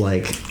off of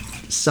like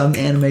some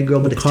anime girl,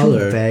 but it's color?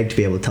 too vague to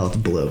be able to tell it's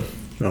blue.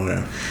 Oh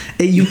yeah.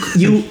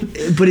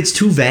 But it's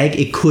too vague.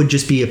 It could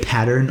just be a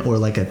pattern or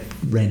like a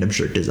random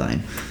shirt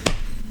design.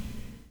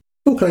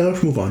 Okay,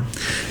 let's move on.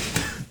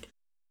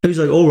 He's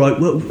like, all right,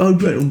 well,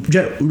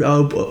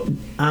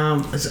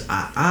 So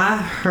I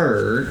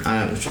heard,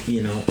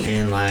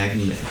 and like,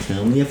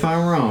 tell me if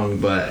I'm wrong,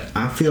 but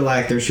I feel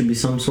like there should be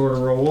some sort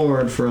of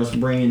reward for us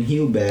bringing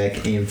Hugh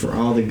back and for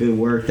all the good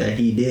work that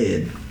he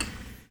did,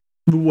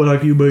 what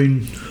like you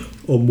mean?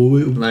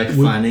 like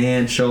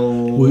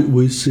financial.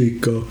 We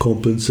seek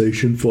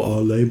compensation for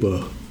our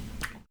labor.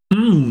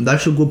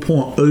 That's a good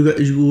point.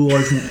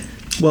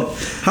 Well,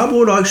 how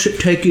about I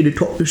take you to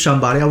talk to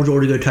somebody? I was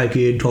already going to take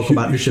you and talk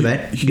about this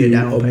event. Get it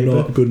down on I'm paper.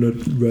 not gonna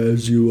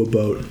razz you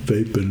about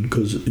vaping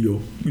because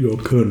your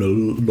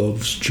colonel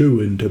loves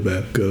chewing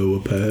tobacco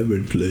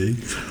apparently.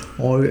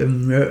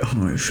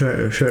 I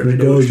certainly The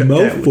don't guy's accept that with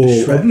mouthful.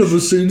 the strap. I've never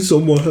seen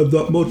someone have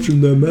that much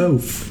in their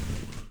mouth.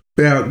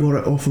 Yeah, I got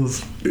it off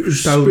of. It's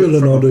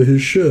spilling out of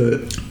his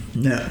shirt.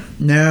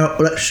 Now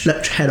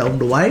let's head on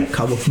the way.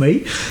 Come with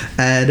me,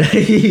 and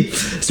he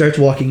starts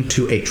walking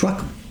to a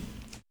truck.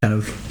 Kind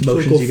of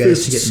motions Like you a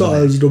guys to get in the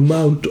way. fist-sized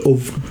amount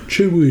of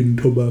chewing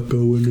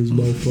tobacco in his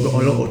mouth. Got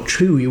a lot of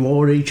chew. You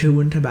already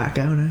chewing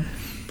tobacco now.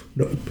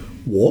 No.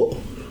 What?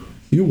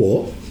 You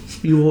what?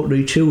 You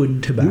already chewing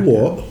tobacco. You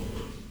what?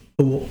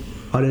 What?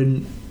 I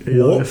didn't.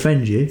 Did I What?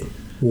 offend you?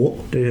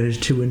 What? There's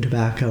chewing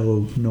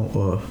tobacco,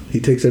 not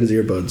He takes out his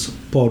earbuds.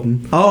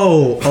 Pardon?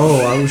 Oh,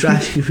 I was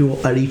asking if you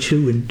want any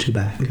chewing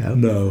tobacco.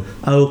 No.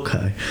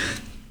 Okay.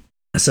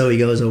 So he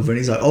goes over and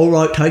he's like, "All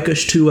right, take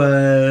us to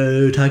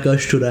HQ."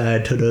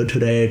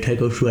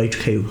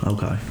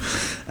 Okay.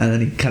 And then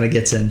he kind of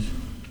gets in.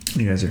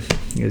 You guys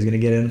gonna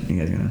get in? You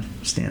guys gonna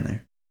stand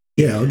there?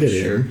 Yeah, I'll get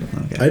Sure. in.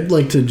 Okay. I'd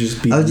like to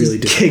just be I was really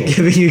just difficult.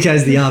 giving you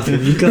guys the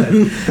option. You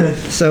could.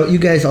 So you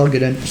guys all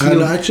get in.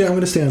 Actually, I'm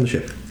going to stay on the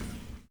ship.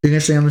 You're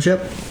gonna stay on the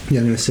ship? Yeah,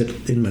 I'm going to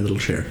sit in my little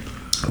chair.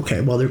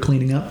 Okay. While they're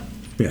cleaning up.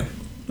 Yeah.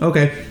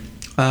 Okay.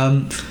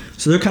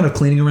 So they're kind of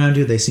cleaning around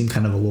you. They seem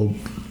kind of a little,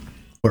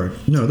 or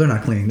no, they're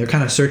not cleaning. They're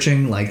kind of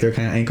searching, like they're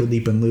kind of ankle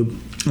deep in lube,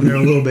 and they're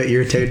a little bit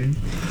irritated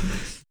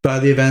by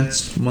the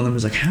events. One of them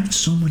is like, "How did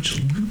so much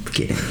lube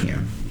get in here?"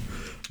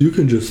 You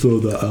can just throw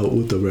that out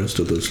with the rest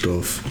of the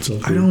stuff. It's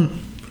okay.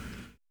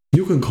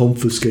 You can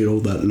confiscate all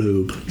that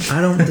lube.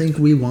 I don't think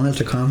we want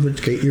to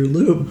confiscate your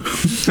lube.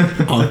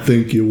 I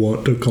think you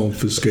want to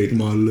confiscate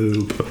my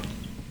lube.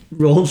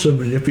 Roll to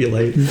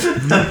manipulate.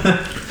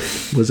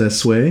 Was that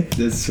sway?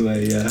 This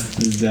way, yeah. This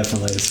is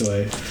definitely a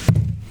sway.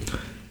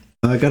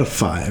 I got a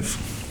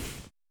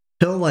 5.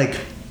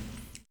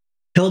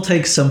 He'll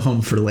take some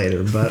home for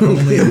later, but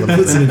only a little.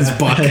 Puts it in his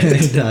pocket.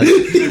 He does.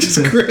 He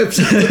just grabs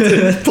it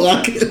in his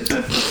pocket.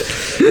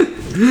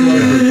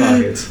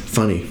 Pockets.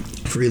 Funny.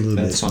 Free lube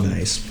That's is funny.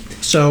 nice.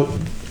 So,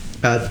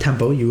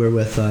 Tempo, you were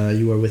with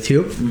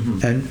Hugh,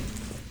 and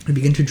we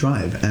begin to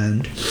drive,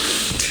 and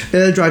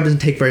the drive doesn't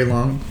take very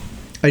long.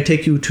 I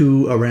take you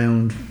to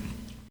around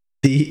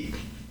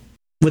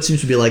what seems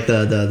to be like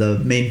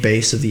the main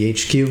base of the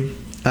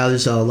HQ.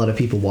 There's a lot of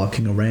people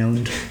walking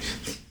around.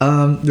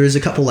 There's a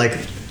couple like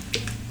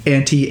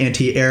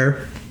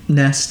anti-air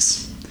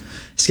nests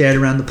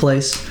scattered around the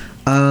place.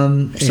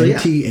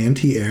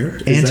 Anti-air?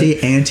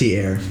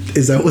 Anti-air.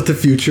 Is that what the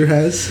future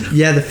has?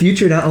 Yeah, the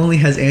future not only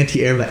has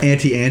anti-air, but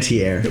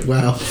anti-air.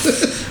 Wow.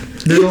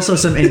 There's also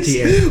some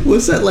anti-air.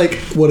 What's that like?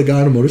 What, a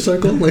guy on a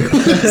motorcycle? Like,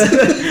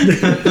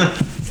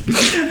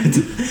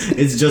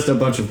 It's just a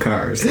bunch of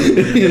cars.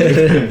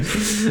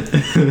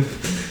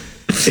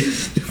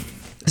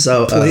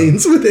 So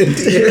planes with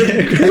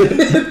anti-air.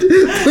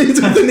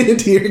 Planes with an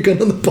anti-air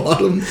gun on the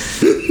bottom.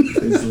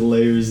 It's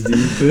layers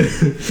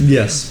deep.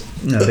 yes.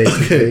 No,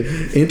 basically.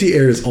 Okay.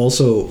 Anti-air is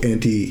also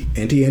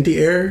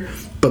anti-air,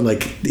 but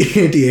like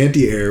the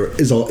anti-air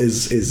is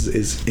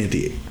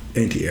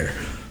anti-air.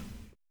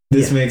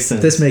 This makes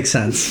sense. This makes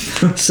sense.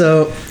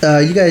 So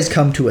you guys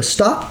come to a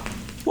stop.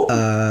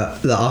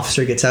 The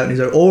officer gets out and he's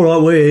like, "All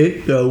right,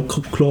 wait,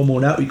 climb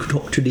on out. You can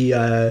talk to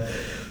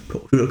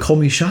the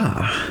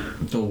commissar.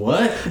 The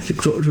what?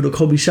 Talk to the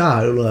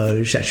commissar.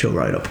 He'll set you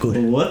right up good."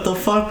 What the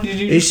fuck did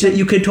you He said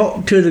you can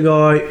talk to the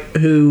guy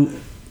who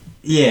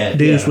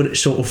deals with it,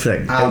 sort of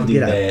thing. I'll do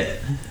Get out. that.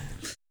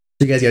 So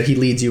you guys go. He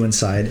leads you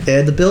inside.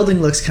 The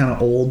building looks kind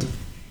of old.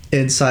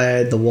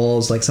 Inside the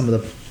walls, like some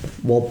of the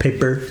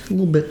wallpaper, a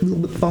little bit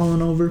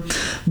fallen over,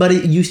 but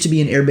it used to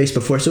be an airbase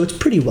before, so it's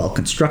pretty well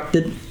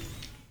constructed.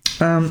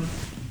 And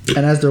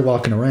as they're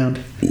walking around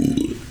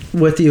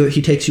with you,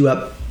 he takes you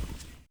up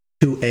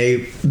to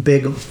a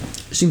big,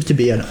 seems to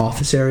be an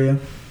office area,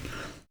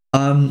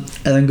 and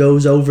then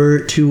goes over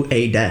to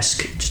a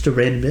desk, just a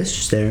random desk,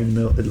 just there in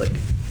the middle, like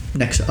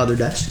next to other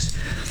desks.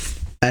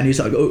 And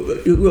he's like,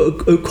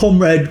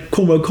 comrade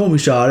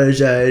commissar, there's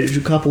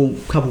a couple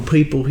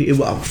people here.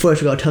 Well,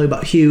 first I gotta tell you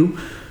about Hugh.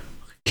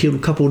 Killed a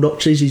couple of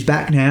Nazis, he's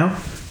back now.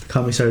 The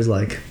commissar's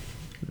like,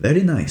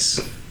 very nice.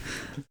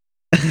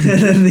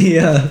 And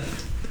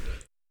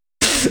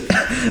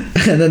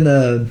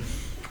then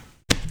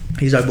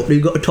he's like, but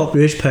you've got to talk to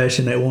this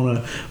person. They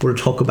want to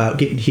talk about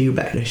getting Hugh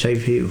back to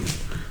save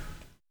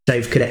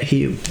Cadet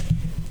Hugh.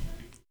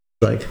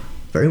 Like,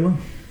 very well.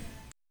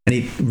 And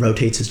he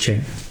rotates his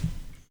chair.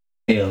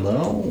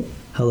 Hello.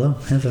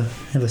 Have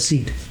a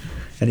seat.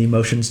 And he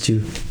motions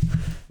to.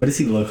 What does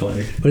he look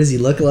like? What does he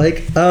look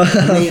like?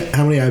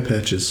 How many eye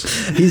patches?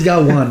 He's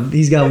got one.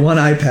 He's got one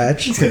eye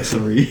patch. He's got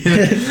 3.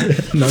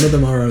 None of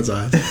them are on his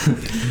eyes.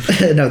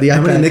 No, the eye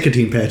How many patch.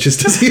 nicotine patches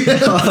does he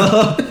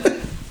have?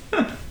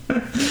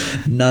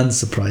 None,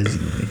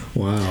 surprisingly.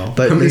 Wow.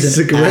 But how many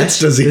cigarettes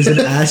does he There's have?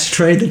 an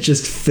ashtray that's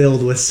just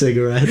filled with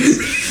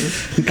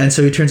cigarettes. And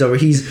so he turns over.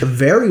 He's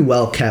very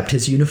well kept.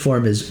 His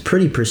uniform is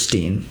pretty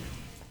pristine.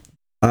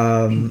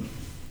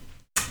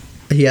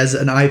 He has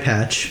an eye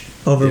patch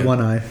over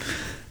one eye,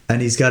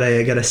 and he's got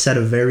a set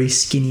of very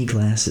skinny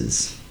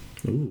glasses.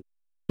 Ooh.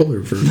 Color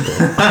vertical.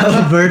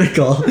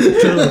 Vertical,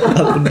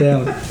 up and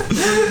down.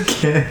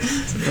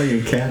 It's a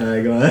fucking cat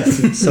eye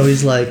glasses. So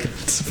he's like,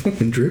 It's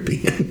fucking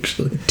drippy,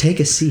 actually. take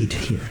a seat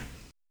here.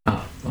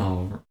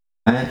 Oh.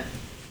 Right.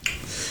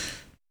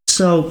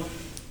 So,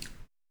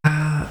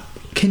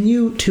 can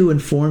you two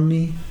inform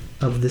me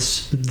of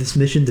this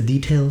mission, the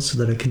details, so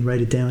that I can write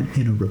it down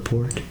in a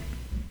report?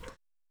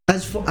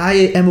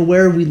 I am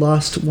aware we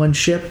lost one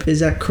ship.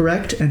 Is that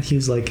correct? And he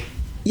was like,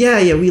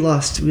 "Yeah, we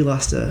lost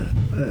a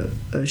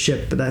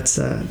ship, but that's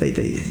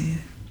they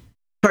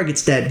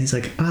target's dead." And he's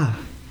like, "Ah,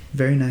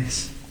 very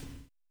nice."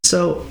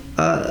 So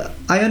I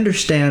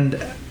understand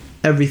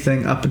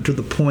everything up until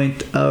the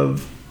point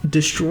of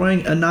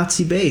destroying a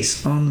Nazi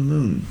base on the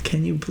moon.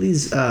 Can you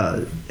please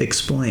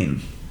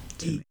explain?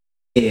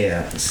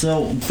 Yeah,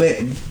 so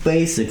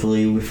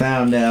basically we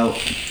found out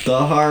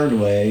the hard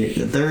way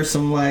that there's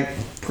some like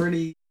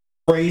pretty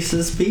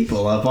racist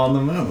people up on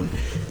the moon.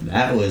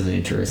 That was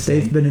interesting.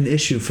 They've been an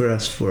issue for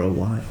us for a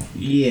while.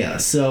 Yeah,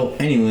 so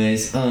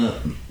anyways, but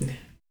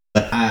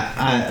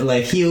I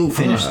like Hugh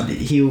finished.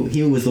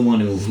 Hugh was the one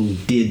who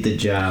did the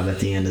job at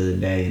the end of the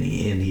day,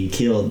 and he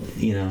killed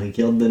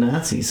the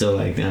Nazis. So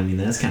like, I mean,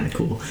 that's kind of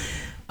cool.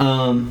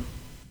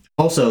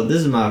 Also,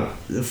 this is my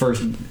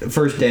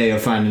first day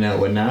of finding out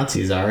what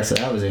Nazis are, so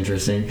that was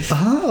interesting.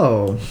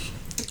 Oh.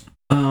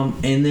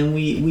 And then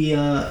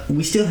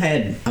we still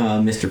had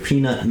Mr.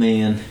 Peanut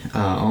Man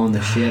on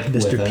the ship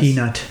with Mr. us.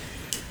 Peanut.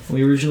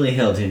 We originally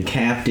held him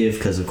captive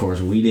because, of course,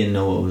 we didn't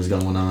know what was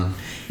going on.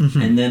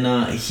 Mm-hmm. And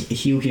then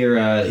Hugh here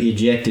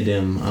ejected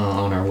him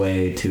on our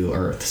way to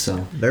Earth. So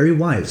Very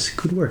wise.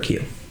 Good work,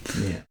 Hugh.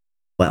 yeah.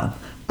 Well,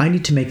 I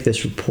need to make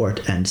this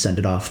report and send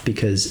it off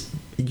because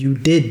you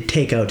did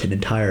take out an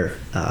entire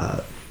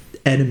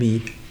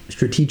enemy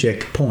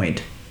strategic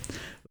point, which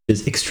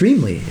is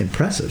extremely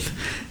impressive.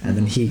 And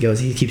then he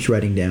keeps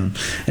writing down,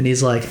 and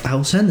he's like,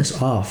 "I'll send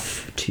this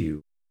off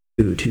to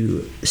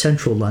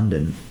central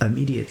London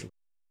immediately.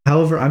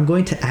 However, I'm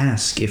going to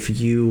ask if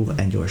you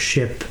and your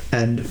ship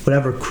and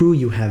whatever crew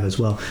you have as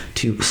well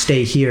to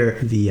stay here.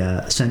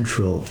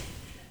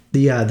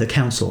 The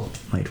council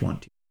might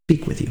want to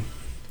speak with you."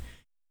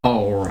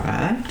 All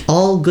right.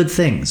 All good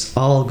things,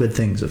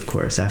 of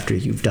course, after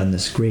you've done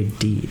this great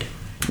deed.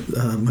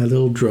 My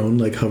little drone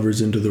like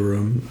hovers into the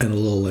room, and a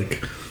little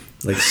like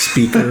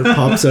speaker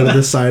pops out of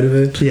the side of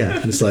it. Yeah.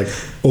 And it's like,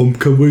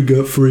 can we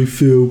get free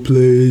fuel,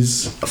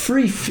 please?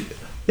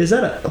 Is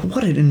that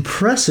what an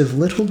impressive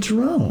little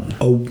drone.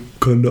 Oh,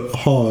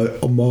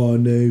 hi, my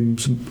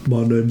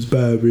name's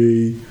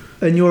Barry.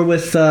 And you're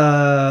with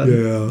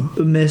Yeah.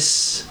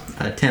 Miss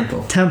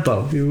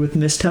Tempo. You're with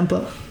Miss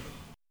Tempo?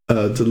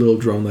 The little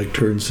drone like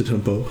turns to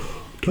Tempo.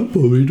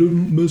 Tempo, we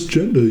didn't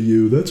misgender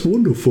you. That's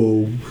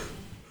wonderful.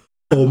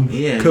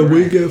 Yeah, Can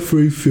we right. get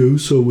free fuel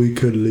so we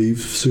can leave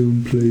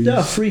soon, please?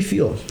 Yeah, free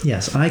fuel.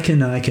 Yes, I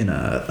can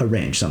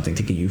arrange something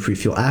to get you free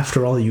fuel.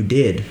 After all you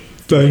did.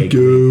 Thank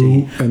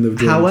you. And the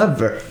drone,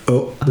 However,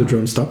 the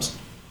drone stops,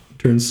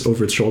 turns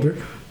over its shoulder.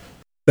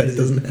 But it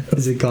doesn't.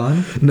 is it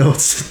gone? No,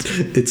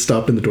 it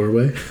stopped in the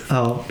doorway.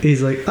 Oh,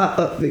 he's like,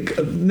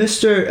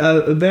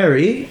 Mr.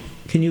 Barry,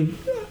 can you...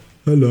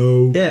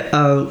 Hello.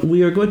 Yeah,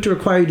 we are going to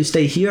require you to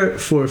stay here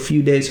for a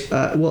few days.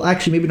 Well,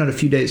 actually, maybe not a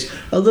few days.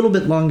 A little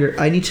bit longer.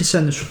 I need to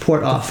send this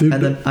report off, and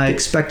then I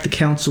expect the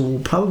council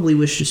will probably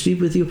wish to speak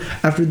with you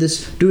after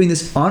doing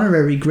this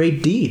honorary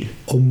great deed.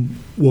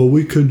 Well,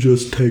 we can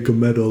just take a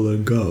medal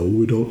and go.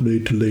 We don't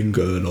need to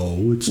linger at all.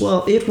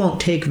 Well, it won't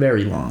take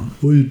very long.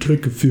 Well, you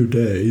take a few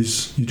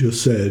days. You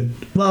just said.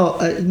 Well,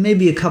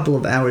 maybe a couple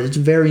of hours. It's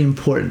very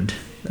important.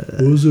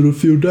 Was it a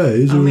few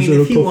days? I or is mean,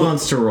 it if a he couple?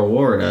 wants to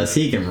reward us,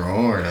 he can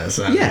reward us.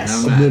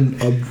 Yes. I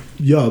mean,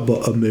 yeah,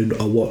 but I mean,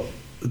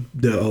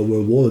 there are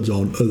rewards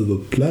on other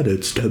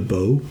planets,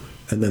 Tempo.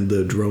 And then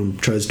the drone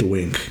tries to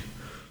wink.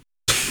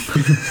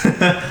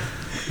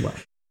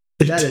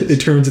 That It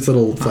turns its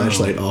little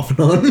flashlight off and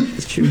on.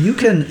 It's true. You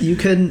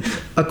can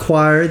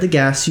acquire the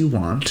gas you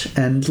want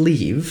and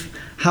leave.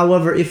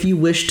 However, if you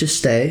wish to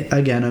stay,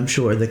 again, I'm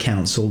sure the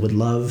council would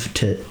love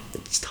to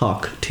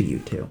talk to you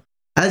too,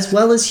 as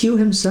well as Hugh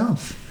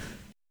himself.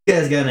 You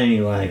guys got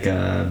any like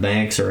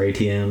banks or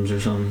ATMs or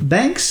something?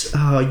 Banks?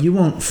 You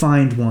won't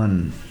find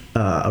one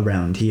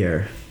around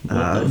here,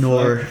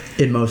 nor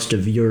in most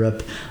of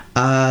Europe.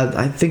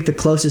 I think the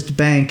closest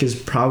bank is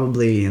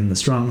probably in the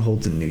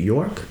stronghold in New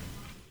York.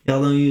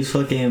 Y'all don't use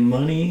fucking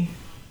money?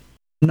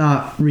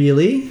 Not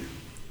really.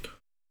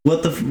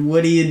 What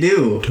do you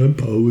do?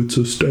 Tempo, it's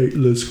a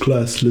stateless,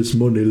 classless,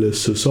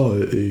 moneyless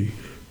society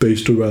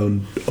based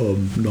around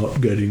not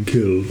getting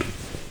killed.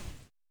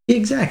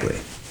 Exactly.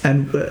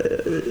 And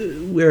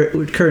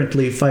we're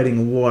currently fighting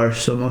a war,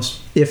 so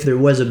if there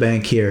was a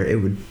bank here, it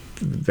would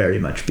very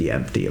much be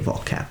empty of all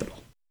capital.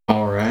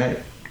 All right.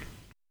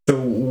 So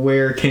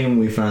where can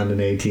we find an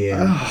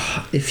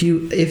ATM? If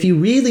you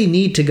really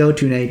need to go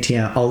to an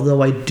ATM,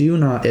 although I do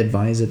not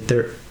advise it,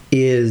 there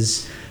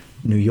is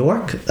New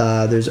York.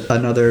 There's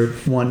another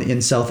one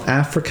in South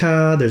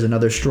Africa. There's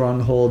another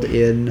stronghold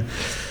in...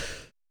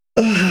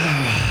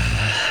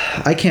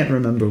 I can't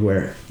remember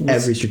where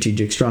every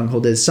strategic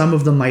stronghold is. Some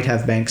of them might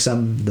have banks, some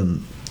of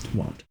them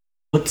won't.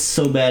 What's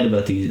so bad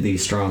about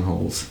these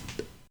strongholds?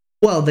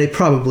 Well, they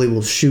probably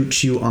will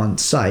shoot you on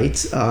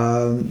sight.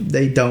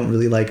 They don't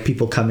really like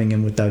people coming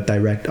in without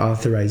direct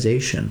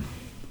authorization.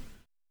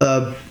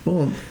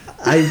 Well,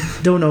 I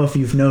don't know if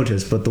you've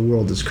noticed, but the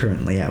world is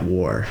currently at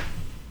war.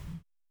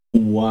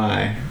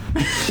 Why?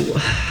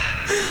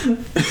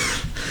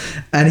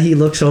 And he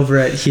looks over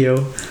at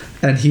Hugh,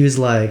 and Hugh's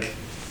like,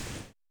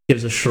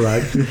 gives a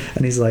shrug,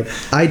 and he's like,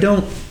 I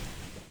don't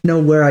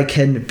know where I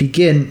can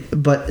begin,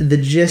 but the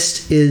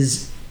gist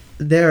is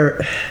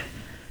there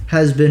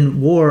has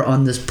been war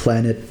on this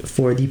planet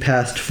for the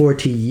past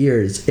 40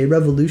 years, a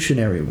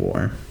revolutionary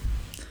war.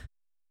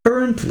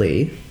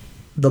 Currently,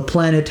 the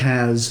planet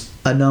has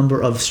a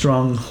number of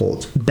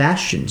strongholds,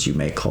 bastions you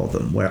may call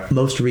them, where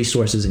most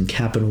resources and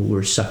capital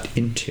were sucked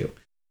into.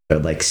 They're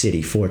like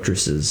city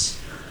fortresses.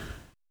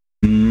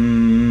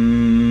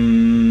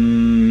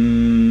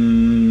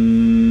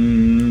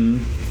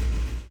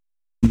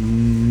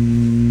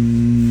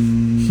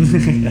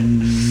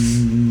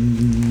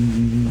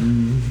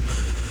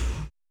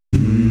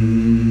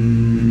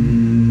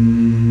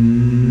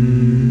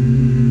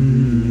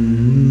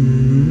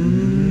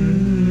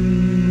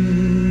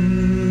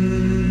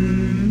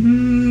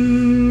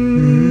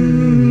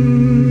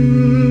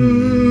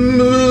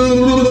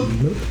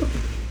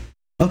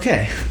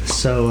 Okay,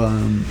 so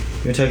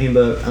You're talking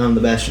about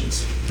the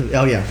bastions.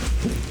 oh yeah,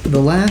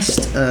 the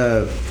last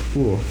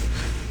ooh,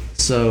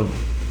 so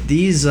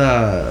these Do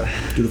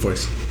the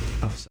voice.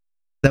 oh,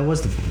 that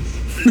was the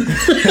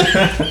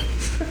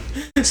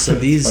so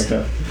these Fucked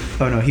up.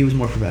 oh no, he was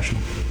more professional.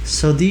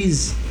 So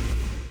these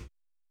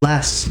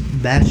last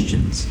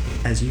bastions,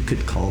 as you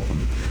could call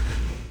them,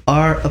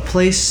 are a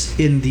place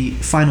in the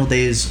final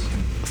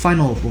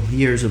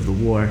years of the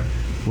war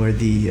where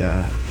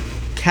the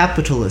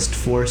capitalist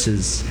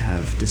forces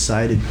have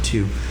decided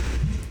to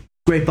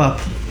scrape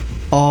up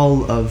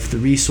all of the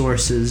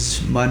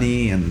resources,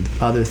 money, and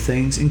other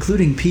things,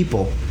 including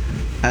people,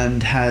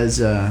 and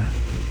has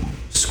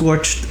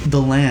scorched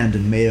the land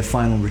and made a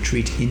final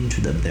retreat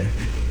into them. They're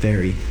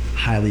very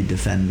highly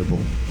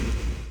defendable.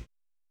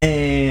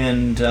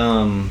 And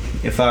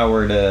if I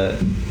were to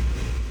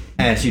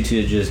ask you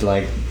to just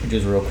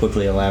real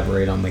quickly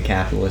elaborate on the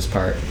capitalist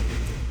part.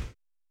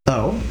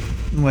 Oh,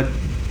 what?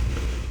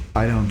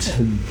 I don't.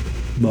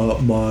 My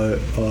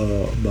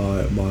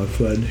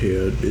friend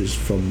here is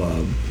from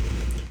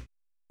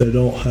they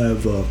don't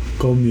have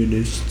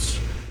communists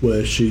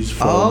where she's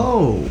from.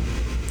 Oh,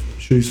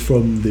 She's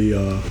from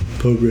the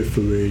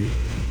periphery.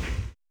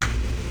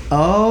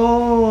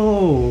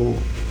 oh,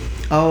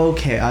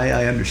 okay.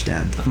 I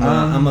understand.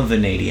 I'm a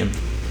Vanadian.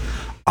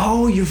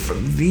 Oh, you're from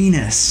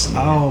Venus.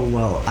 Oh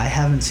well, I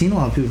haven't seen a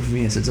lot of people from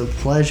Venus. It's a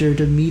pleasure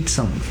to meet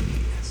someone from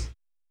Venus.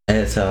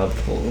 It's a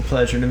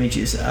pleasure to meet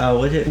you.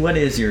 What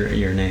is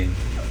your name?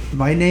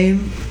 My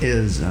name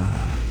is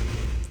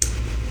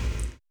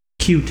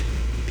Cute.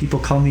 People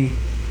call me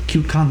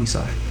Cute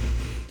Commissar.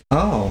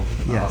 Oh,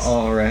 Yes.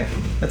 All right.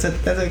 That's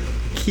a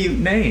cute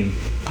name.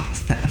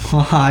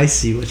 Oh, I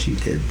see what you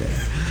did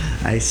there.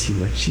 I see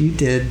what you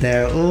did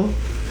there. Oh,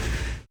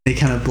 he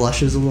kind of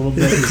blushes a little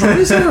bit. Is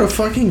Commissar a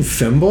fucking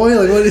femboy?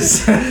 Like, what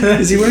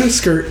is he wearing a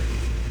skirt?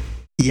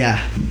 Yeah,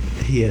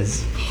 he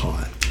is.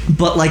 Hot.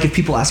 But like, if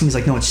people ask him, he's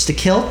like, "No, it's just a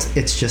kilt.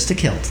 It's just a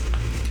kilt.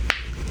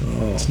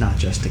 Oh. It's not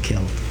just a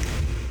kilt."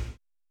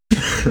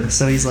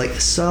 So he's like,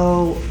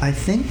 "So I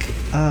think,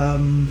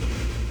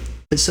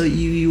 so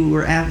you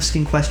were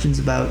asking questions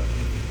about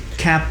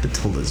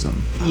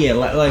capitalism." Yeah,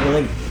 like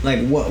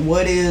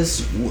what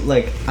is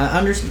like I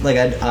understand like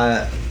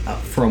I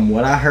from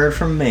what I heard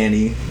from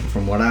Manny,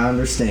 from what I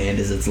understand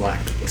is it's like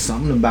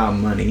something about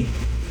money.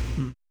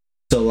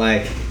 So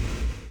like,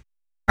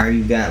 are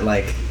you got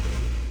like?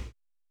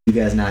 You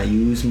guys not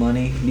use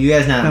money? Do you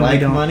guys not No, we like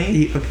don't.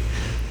 money? Okay.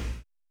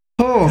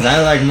 'Cause Oh,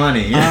 I like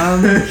money.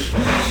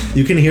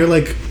 You can hear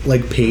like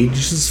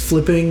pages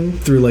flipping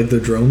through like the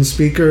drone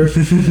speaker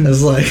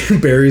as like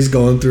Barry's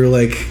going through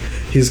like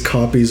his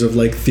copies of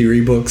like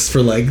theory books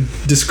for like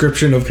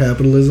description of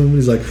capitalism.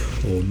 He's like,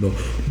 Oh no,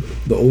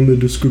 the only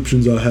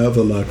descriptions I have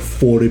are like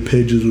 40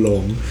 pages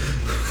long.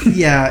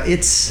 yeah,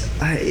 it's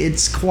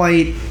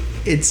quite.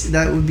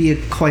 That would be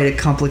quite a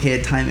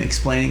complicated time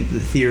explaining the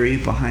theory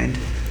behind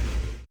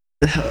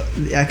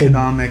the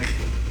economic.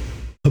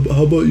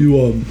 How about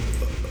you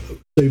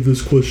save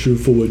this question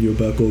for when you're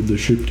back on the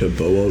ship,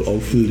 Tempo? I'll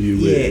fill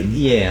you in.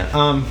 Yeah.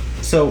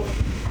 So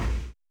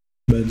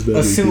Man's very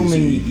assuming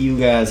busy. you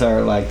guys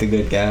are like the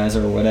good guys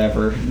or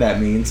whatever that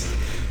means.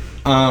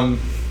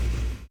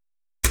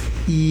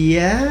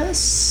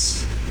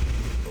 Yes.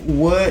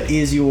 What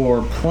is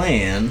your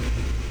plan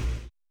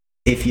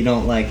if you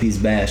don't like these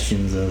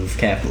bastions of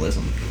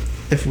capitalism?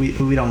 If we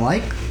don't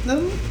like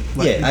them.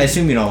 What- Yeah, I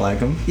assume you don't like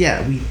them.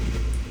 Yeah, we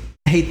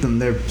hate them.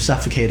 They're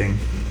suffocating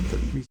the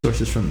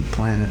resources from the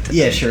planet.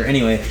 Yeah, sure.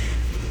 Anyway,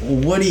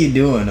 what are you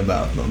doing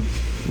about them?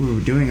 We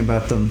were doing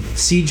about them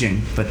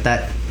sieging, but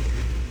that,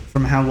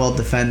 from how well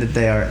defended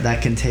they are,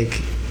 that can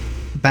take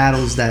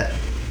battles that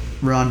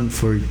run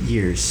for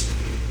years.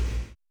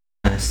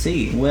 I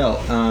see. Well,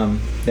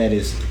 that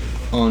is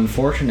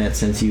unfortunate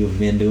since you have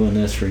been doing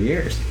this for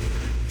years.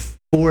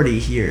 40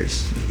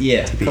 years.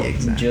 Yeah, To be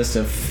exact. just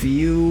a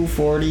few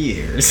 40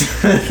 years.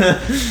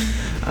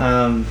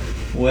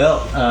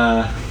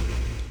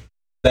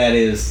 That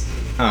is.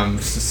 I'm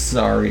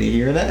sorry to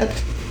hear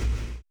that.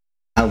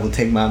 I will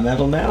take my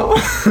medal now.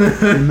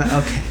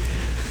 Okay.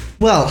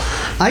 Well,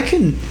 I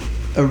can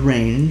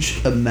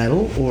arrange a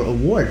medal or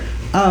award.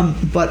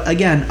 But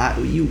again,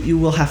 you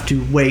will have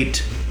to wait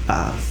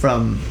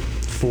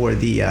for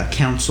the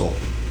council,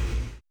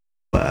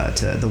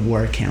 the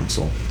war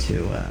council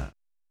to.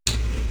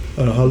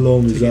 How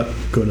long is that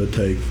gonna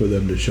take for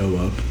them to show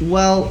up?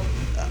 Well,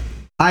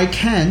 I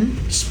can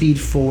speed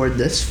forward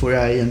this, for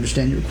I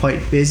understand you're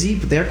quite busy,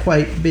 but they're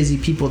quite busy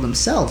people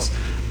themselves.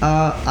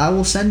 I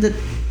will send it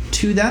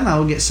to them. I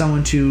will get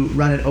someone to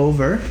run it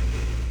over,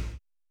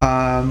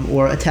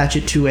 or attach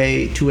it to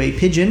a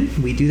pigeon.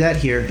 We do that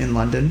here in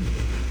London.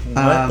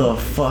 What the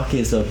fuck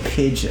is a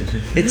pigeon?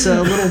 It's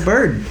a little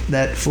bird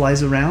that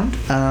flies around.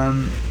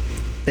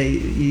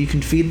 You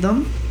can feed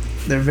them.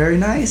 They're very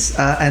nice,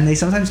 and they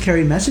sometimes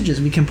carry messages.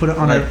 We can put it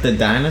on Like the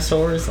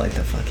dinosaurs, like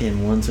the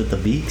fucking ones with the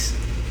beaks.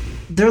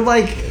 They're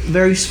like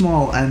very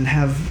small and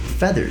have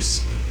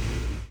feathers.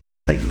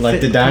 Like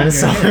Like fit the upon your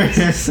head.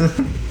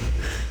 dinosaurs.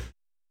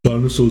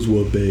 Dinosaurs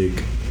were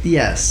big.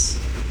 Yes.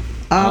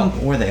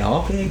 Were they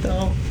all big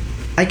though?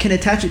 I can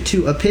attach it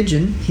to a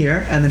pigeon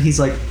here, and then he's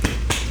like,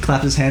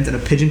 claps his hands, and a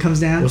pigeon comes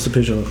down. What's the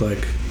pigeon look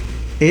like?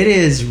 It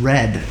is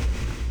red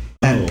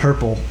and Oh.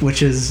 purple,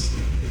 which is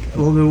a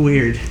little bit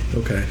weird.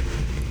 Okay.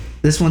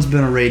 This one's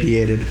been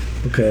irradiated.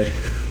 Okay.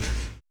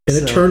 And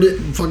it So- turned it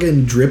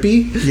fucking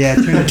drippy? Yeah,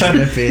 turn it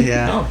drippy,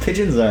 yeah. No,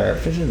 pigeons are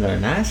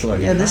nice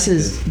looking. Yeah, this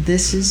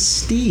is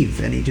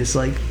Steve, and he just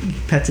like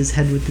pets his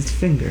head with his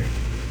finger.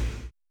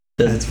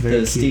 That's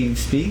very Does cute.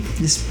 Steve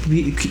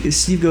speak?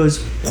 Steve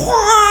goes,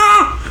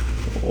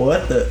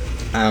 What the?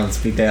 I don't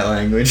speak that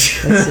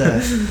language.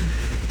 That's,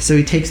 so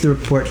he takes the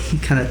report, he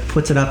kind of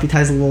puts it up, he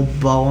ties a little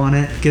bow on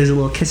it, gives it a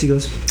little kiss, he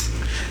goes,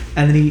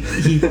 and then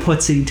he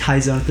puts it, he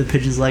ties it onto the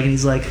pigeon's leg, and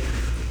he's like,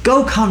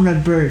 "Go,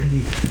 Conrad Bird!" And he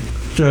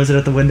throws it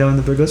out the window, and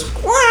the bird goes,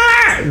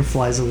 "Quack!" and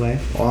flies away.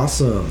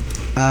 Awesome.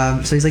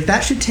 So he's like,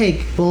 that should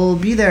take, we'll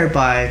be there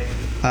by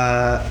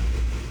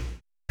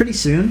pretty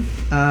soon.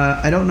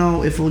 I don't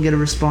know if we'll get a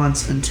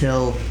response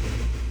until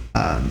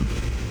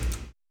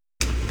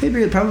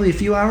maybe probably a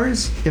few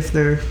hours, if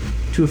they're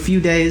to a few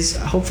days,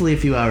 hopefully a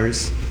few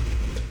hours.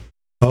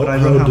 How, But I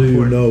wrote how how do you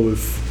important- know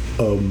if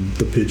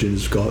the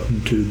pigeon's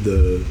gotten to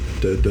the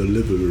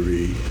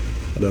delivery?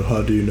 And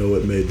how do you know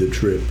it made the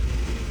trip?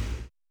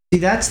 See,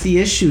 that's the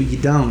issue, you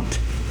don't.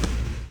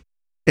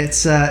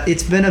 It's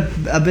been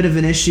a bit of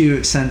an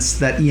issue since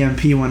that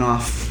EMP went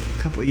off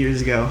a couple of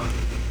years ago.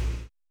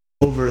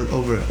 Over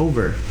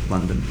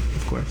London,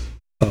 of course.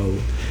 Oh,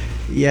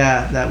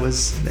 Yeah,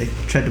 they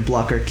tried to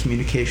block our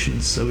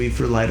communications, so we've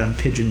relied on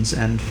pigeons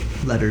and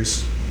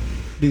letters.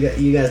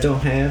 You guys don't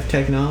have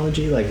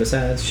technology like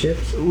besides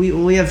ships?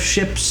 We have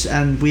ships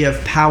and we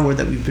have power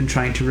that we've been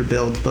trying to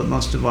rebuild, but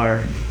most of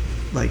our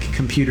like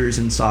computers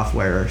and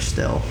software are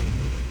still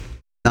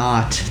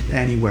not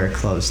anywhere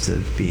close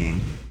to being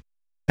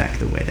back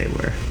the way they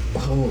were.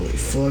 Holy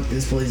fuck,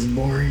 this place is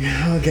boring.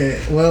 Okay,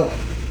 well,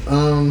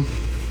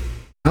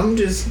 I'm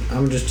just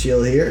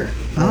chill here.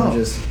 Oh,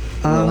 Just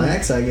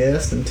relax, I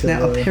guess, until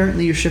Now,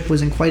 apparently, your ship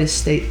was in quite a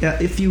state.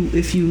 If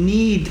you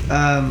need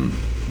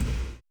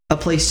a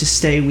place to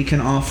stay, we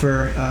can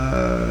offer.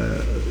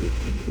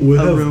 we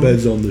A have room.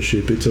 beds on the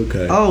ship. It's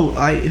okay. Oh,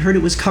 I heard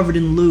it was covered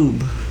in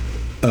lube.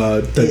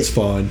 That's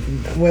fine.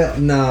 Well,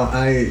 no,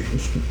 I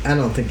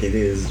don't think it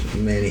is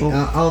many.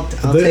 Well, I'll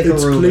take a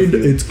It's room. cleaned.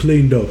 if you- It's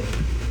cleaned up.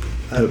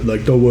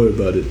 Like, don't worry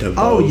about it.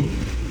 Oh,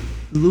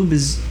 lube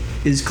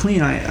is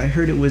clean. I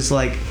heard it was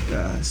like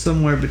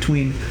somewhere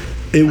between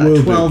it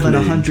will 12 be and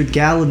cleaned. 100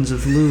 gallons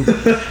of lube.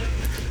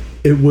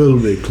 It will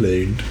be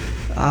cleaned.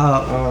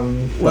 Well,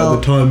 By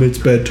the time it's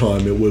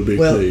bedtime, it will be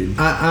well, cleaned.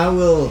 I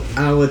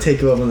will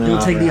take you up on that. you'll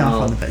take the offer.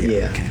 off on the bed.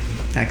 Yeah. Okay.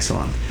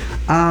 Excellent.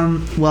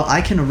 Well,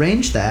 I can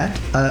arrange that.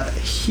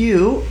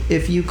 Hugh,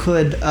 if you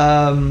could,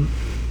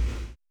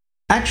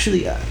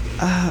 actually,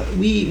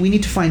 we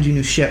need to find you a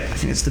new ship. I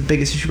think it's the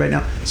biggest issue right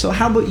now. So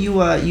how about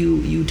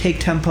you take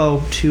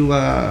Tempo to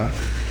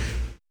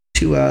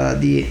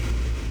the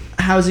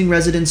housing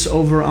residence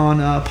over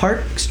on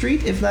Park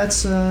Street, if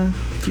that's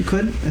if you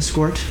could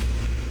escort.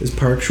 Is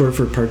Park short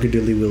for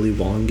Parkadilly Willy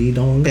Wongy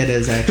Dong? It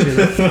is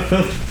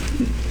actually.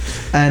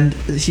 And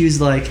he was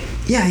like,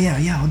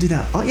 yeah, I'll do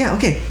that. Oh yeah,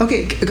 okay.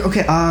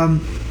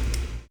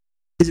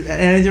 Is there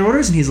any other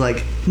orders? And he's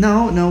like,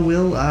 no,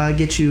 we'll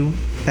get you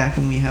back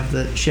when we have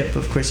the ship.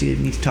 Of course, you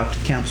need to talk to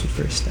the council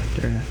first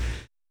after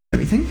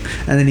everything.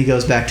 And then he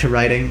goes back to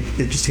writing,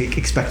 just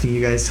expecting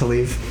you guys to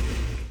leave.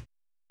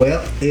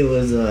 Well, it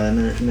was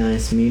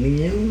nice meeting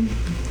you.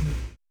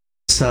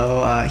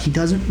 So he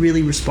doesn't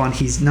really respond.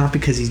 He's not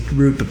because he's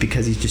rude, but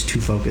because he's just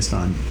too focused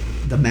on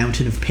the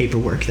mountain of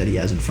paperwork that he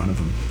has in front of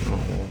him.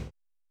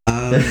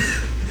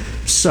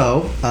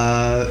 So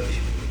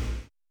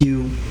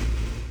you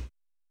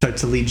start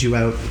to lead you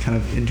out kind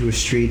of into a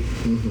street.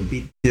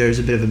 Mm-hmm. There's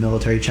a bit of a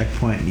military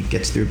checkpoint and he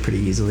gets through pretty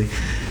easily,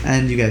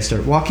 and you guys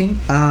start walking.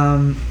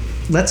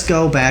 Let's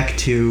go back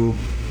to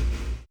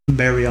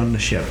Barry on the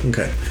ship.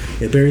 Okay.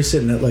 Yeah, Barry's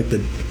sitting at like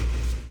the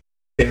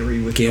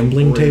Barry with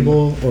gambling no ring.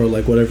 table, or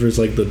like whatever is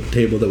like the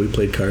table that we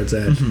played cards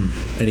at,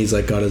 Mhm. and he's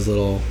like got his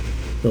little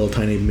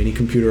tiny mini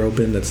computer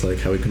open. That's like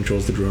how he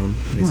controls the drone,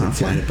 and he's Oh, like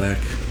flying it back.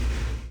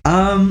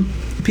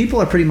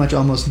 People are pretty much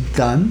almost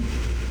done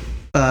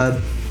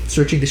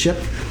searching the ship.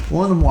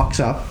 One of them walks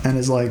up and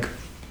is like,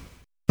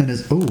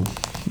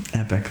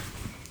 epic.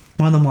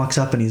 One of them walks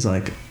up and he's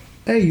like,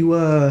 hey, you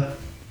What?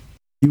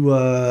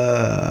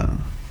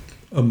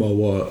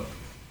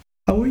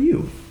 how are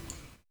you?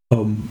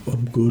 I'm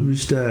I'm good.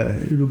 just a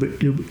little bit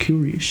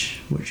curious.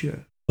 What's your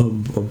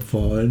I'm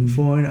fine.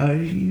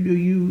 fine?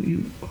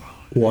 You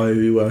Why are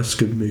you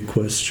asking me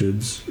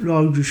questions?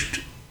 I'm just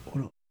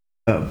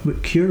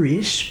bit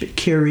curious.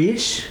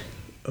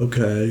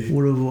 Okay.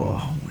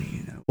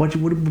 What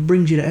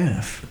brings you to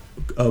Earth?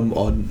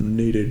 I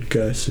needed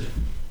gas.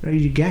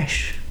 Raise your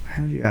gash.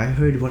 I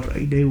heard what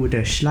they do with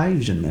their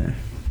slaves in there.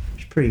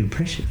 It's pretty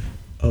impressive.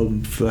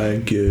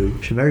 Thank you.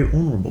 It's a very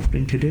honourable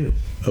thing to do.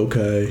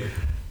 Okay.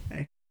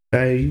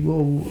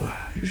 Well,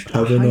 just,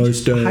 Have a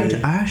nice day. I hate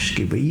to ask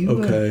you, but you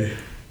Okay.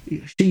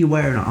 see you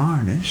wearing an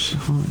harness.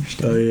 I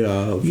understand.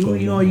 Yeah.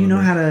 You know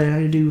how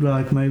to do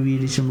like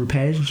maybe some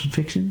repairs and some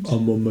fixings.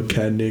 I'm a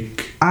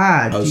mechanic.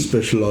 I I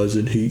specialize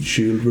in heat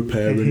shield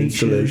repair and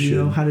installation. You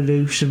know how to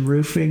do some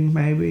roofing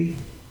maybe.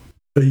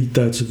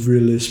 That's a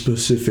really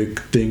specific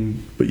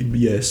thing, but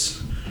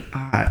yes.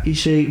 You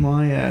see,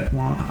 my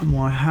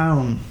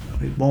home,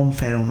 one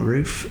fell on the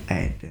roof,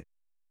 and the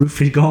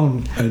roof is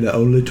gone. And I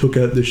only took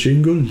out the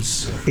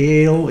shingles.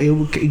 It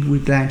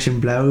was like some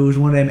blow. It was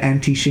one of them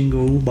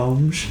anti-shingle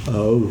bombs.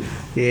 Oh.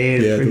 Yeah,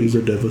 those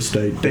are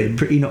devastating.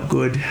 Pretty not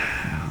good.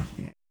 Yeah.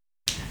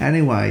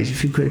 Anyways,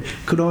 if you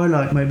could I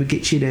like maybe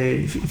get you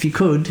to, if you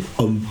could.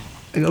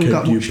 I haven't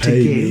got Can you much pay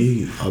to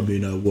give. me? I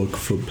mean, I work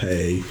for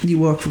pay. You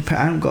work for pay.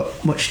 I haven't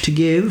got much to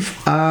give.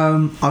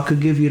 I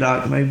could give you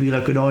like maybe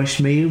like a nice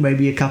meal,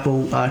 maybe a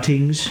couple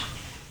things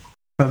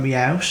from your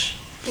house.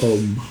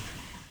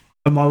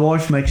 And my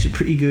wife makes a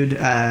pretty good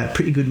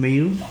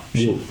meal.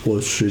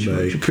 What's she She's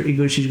make? pretty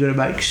good. She's gonna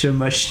make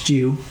some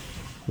stew.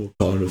 What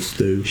kind of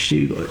stew?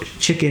 Stew got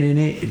chicken in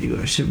it. You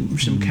got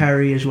some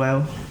curry as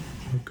well.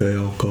 Okay,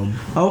 I'll come.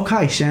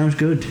 Okay, sounds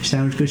good.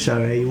 So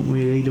you want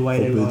me to lead the way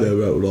I'll to be like,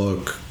 there at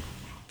like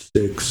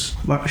 6.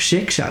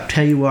 6? I'll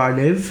tell you where I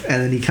live,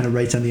 and then he kind of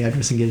writes on the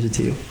address and gives it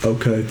to you.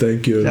 Okay,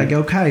 thank you. Like,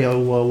 okay,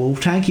 well,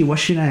 thank you.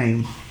 What's your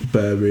name?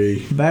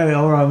 Barry. Barry.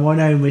 All right, my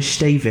name is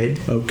David.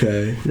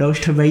 Okay. Nice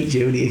to meet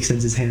you. And he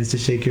extends his hands to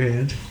shake your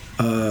hand.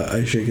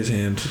 I shake his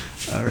hand.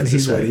 All right, Is it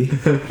sweaty?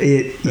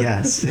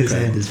 Yes, his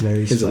hand is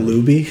very Is it sweaty.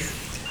 lubey?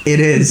 It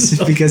is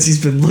because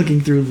he's been looking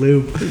through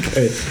lube.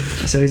 Okay.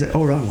 So he's like,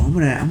 all right, well, I'm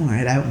gonna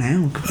head out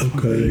now.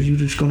 Okay. You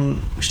just gonna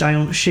stay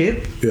on the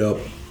ship Yep.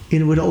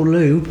 in with old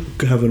lube.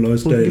 Have a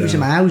nice We'll day give you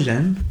some now.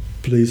 housing.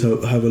 Please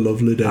have a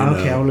lovely day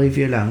Okay, now. I'll leave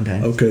you alone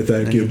then. Okay,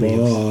 thank you. he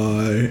leaves.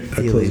 Bye.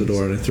 I He close the leaves.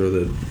 door and I throw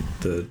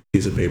the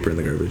piece of paper in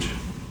the garbage.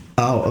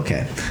 Oh,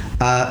 okay.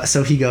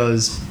 So he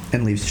goes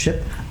and leaves the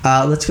ship.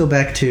 Let's go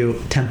back to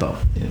Tempo.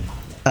 Yeah.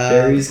 Uh,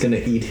 Barry's gonna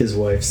eat his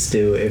wife's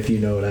stew, if you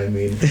know what I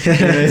mean.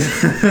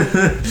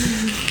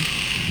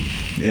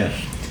 Yeah.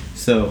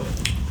 So,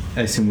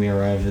 I assume we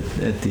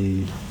arrive at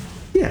the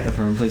yeah.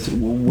 apartment place.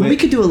 Well, we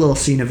could do a little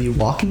scene of you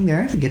walking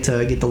there to get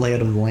the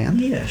layout of the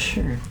land. Yeah,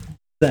 sure.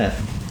 That.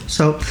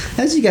 So,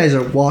 as you guys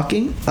are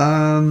walking,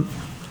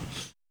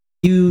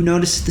 you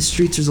notice the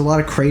streets. There's a lot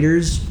of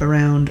craters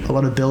around. A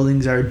lot of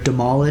buildings are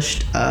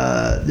demolished.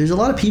 There's a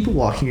lot of people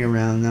walking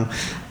around now.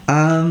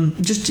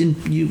 Just in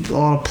a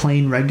lot of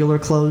plain regular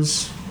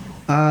clothes.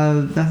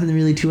 Nothing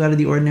really too out of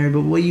the ordinary.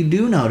 But what you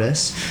do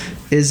notice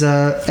is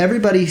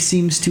everybody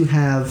seems to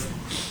have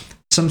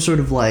some sort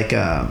of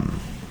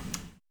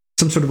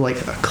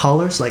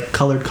collars, like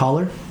colored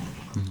collar.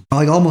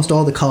 Like almost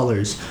all the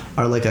collars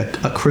are like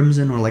a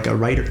crimson or like a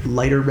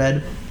lighter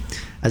red,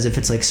 as if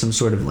it's like some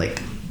sort of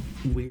like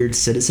weird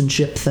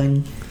citizenship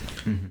thing.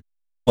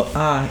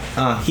 Well,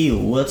 Hugh,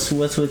 what's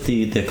with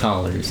the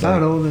collars? I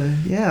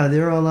don't know.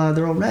 They're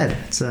all red.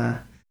 It's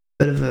a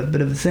bit of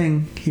a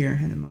thing here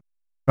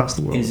across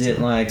the world. Is it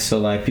like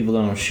people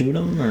don't shoot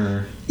them,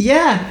 or?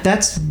 Yeah,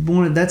 that's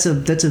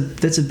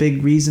a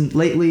big reason.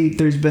 Lately,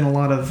 there's been a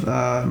lot of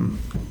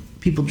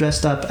people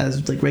dressed up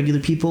as like regular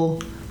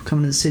people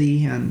coming to the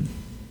city and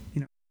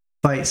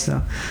fight. So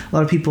a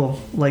lot of people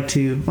like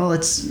to. Well, I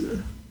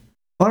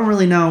don't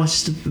really know.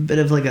 It's just a bit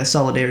of like a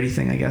solidarity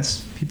thing, I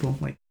guess. People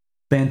like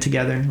band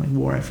together, like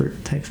war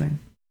effort type thing.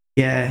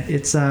 Yeah,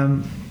 it's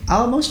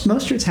most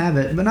streets have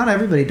it, but not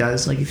everybody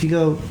does. Like if you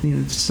go,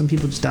 some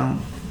people just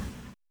don't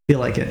feel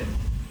like it.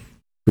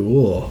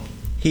 Cool.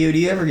 Hugh, do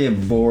you ever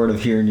get bored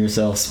of hearing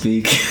yourself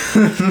speak?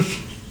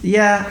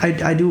 Yeah,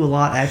 I do a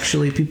lot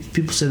actually.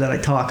 People say that I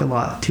talk a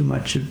lot too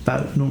much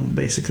about normal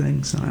basic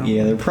things. So I don't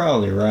Yeah, they're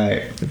probably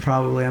right.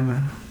 Probably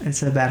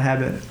it's a bad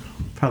habit.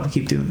 Probably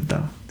keep doing it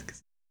though.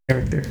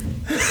 Character.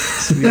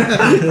 So, yeah.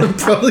 I'm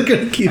probably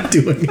gonna keep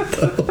doing it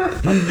though.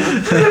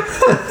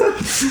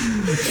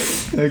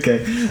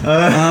 Okay.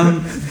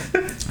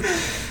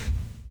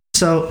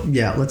 So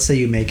yeah, let's say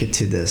you make it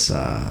to this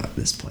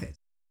place.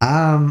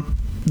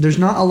 There's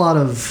not a lot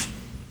of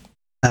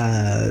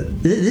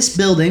this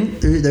building.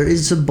 There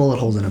is some bullet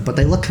holes in it, but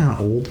they look kind of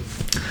old.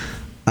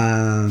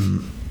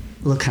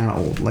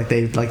 Like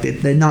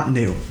they're not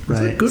new,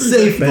 right? Good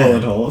Safe or bad?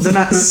 bullet holes. They're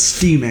not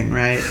steaming,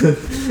 right?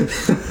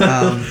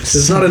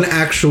 There's not an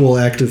actual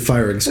active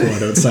firing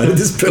squad outside of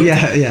this building.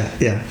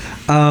 Yeah.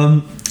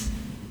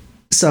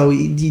 So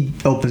he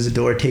opens the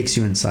door, takes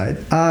you inside.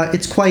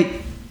 It's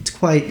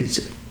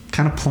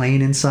kind of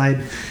plain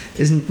inside.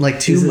 Isn't like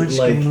too Is it much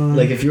going on.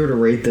 like if you were to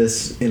rate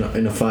this in a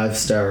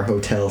 5-star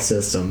hotel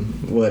system,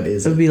 what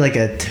is It would it? be like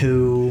a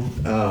 2.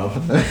 Oh.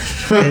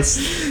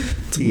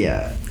 It's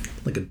yeah.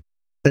 Like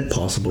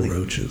possible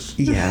roaches.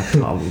 Yeah,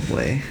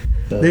 probably.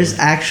 There's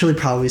actually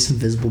probably some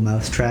visible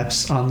mouse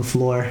traps on the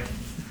floor.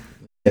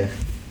 Yeah.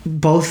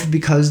 Both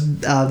because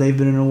they've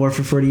been in a war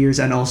for 40 years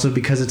and also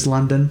because it's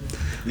London.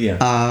 Yeah.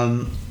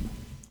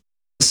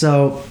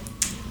 So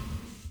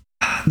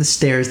the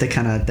stairs,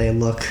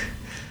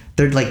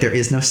 they're like there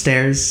is no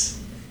stairs.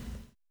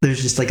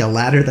 there's just like a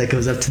ladder that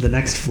goes up to the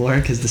next floor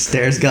because the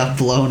stairs got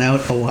blown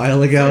out a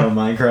while A ago.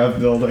 Minecraft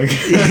building.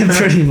 Yeah,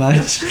 pretty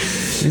much. And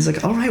he's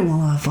like, all right,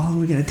 well, follow.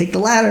 We're gonna take the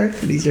ladder,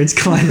 and he starts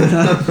climbing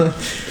up.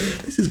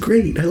 This is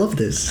great. I love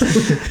this.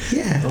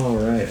 Yeah. All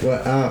right.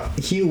 Well,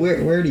 Hugh,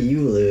 where do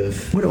you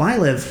live? Where do I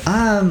live?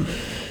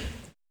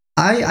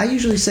 I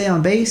usually stay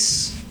on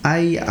base.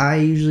 I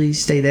usually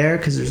stay there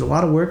because there's a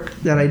lot of work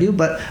that I do.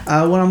 But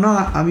when I'm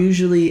not, I'm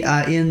usually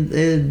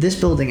in this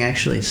building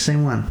actually,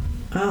 same one,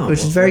 Oh, which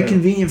is very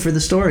convenient for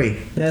the story.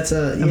 That's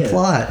and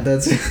plot.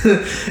 That's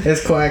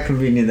it's quite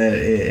convenient that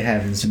it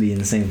happens to be in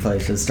the same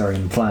place as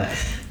starting the plot.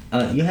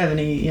 You have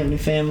any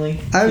family?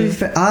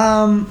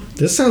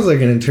 This sounds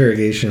like an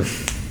interrogation.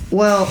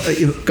 Well,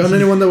 Got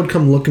anyone that would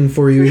come looking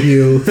for you,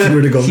 Hugh, if you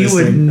were to go he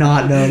missing? would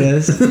not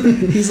notice.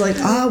 He's like,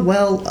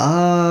 well,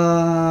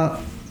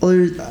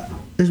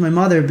 there's my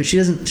mother, but she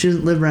doesn't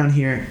live around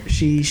here.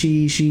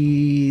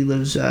 She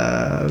lives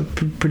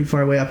pretty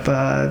far away up.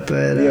 But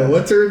Yeah,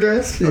 what's her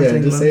address? I'll Yeah,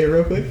 think just about say it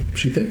real quick.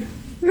 She think?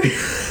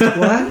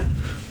 what?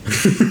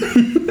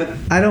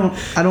 I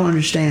don't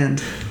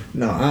understand.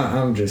 No,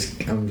 I'm just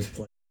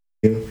playing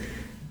you.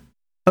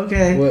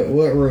 Okay.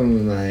 What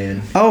room am I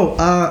in?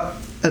 Oh,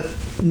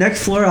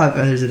 next floor up.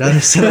 There's another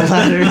set of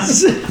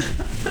ladders.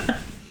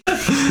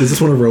 Is this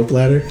one a rope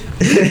ladder?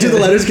 Do the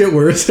ladders get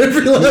worse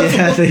every level?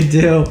 Yeah, they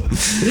do.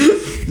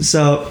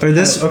 So, or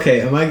this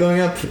Okay, am I going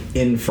up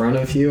in front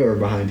of you or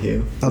behind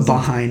you?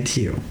 behind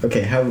you.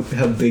 Okay, how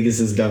big is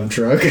this dump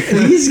truck?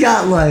 He's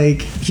got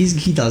like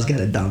he does got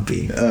a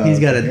dumpy. Oh, He's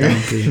got a okay.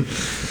 dumpy.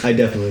 I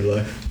definitely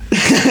look.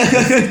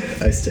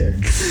 I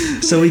stare.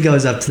 So he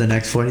goes up to the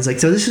next floor and he's like,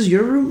 "So this is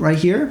your room right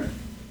here?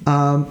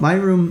 My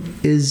room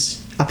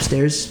is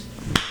upstairs.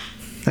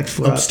 Next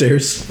floor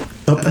Upstairs.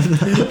 Up,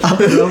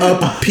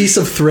 up. a piece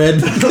of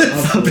thread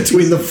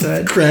between the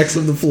thread. cracks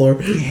of the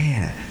floor.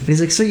 Yeah." And he's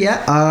like, "So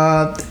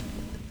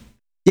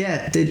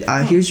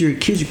here's your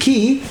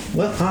key."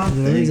 Well,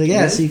 And he's like,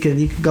 "Yeah, so you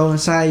can go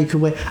inside. You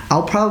can wait.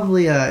 I'll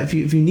probably if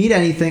you need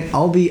anything,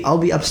 I'll be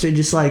upstairs.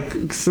 Just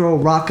like throw a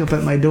rock up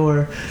at my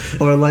door,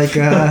 or like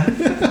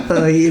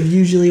if you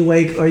usually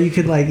awake, or you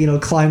could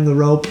climb the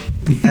rope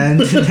and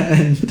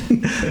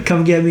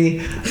come get me.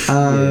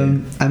 I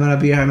might not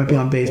be here. I might be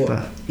on base,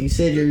 but you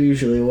said you're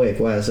usually awake.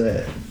 Why is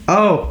that?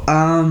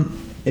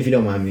 If you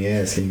don't mind me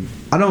asking.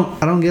 I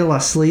don't get a lot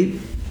of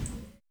sleep.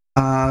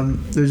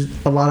 There's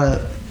a lot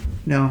of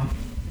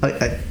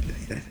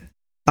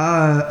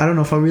I don't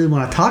know if I really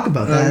want to talk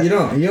about that. You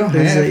don't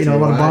There's have a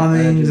lot of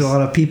bombings, just, a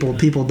lot of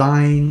people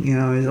dying.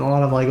 There's a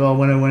lot of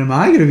when am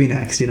I gonna be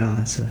next?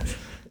 That's what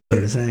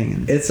I'm saying.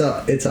 And, It's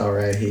all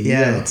right.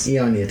 Yeah, you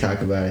don't need to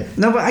talk about it.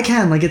 no, but I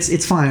can.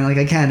 It's fine.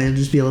 I can. It'll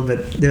just be a little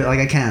bit.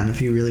 I can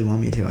if you really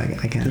want me to.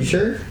 I can. You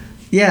sure?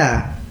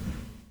 Yeah.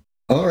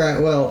 All right.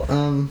 Well,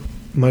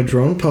 My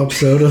drone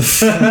pops out of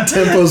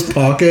Tempo's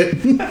pocket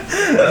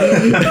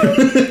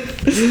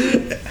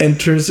and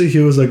turns to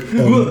Hugh. Was like,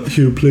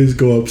 Hugh, please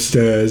go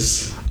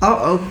upstairs.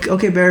 Oh,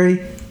 okay,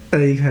 Barry.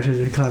 He kind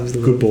of climbs the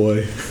rope. Good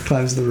boy.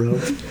 Climbs the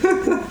rope.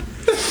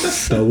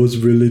 That was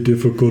really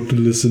difficult to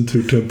listen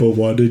to, Tempo.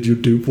 Why did you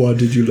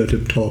let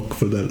him talk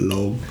for that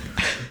long?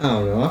 I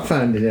don't know. I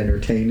find it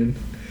entertaining.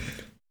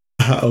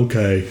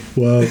 Okay,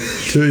 well,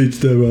 to each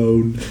their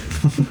own.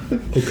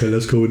 Okay,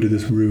 let's go into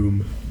this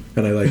room.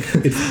 And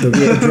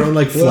the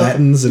drone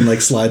flattens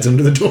and slides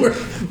under the door.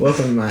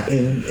 Welcome to my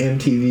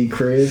MTV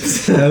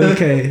cribs.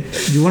 Okay.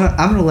 I'm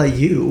gonna let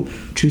you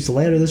choose the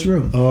layout of this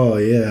room. Oh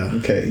yeah.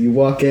 Okay, you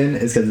walk in.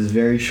 It's got this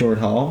very short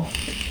hall.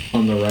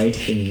 On the right,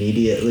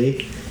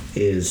 immediately,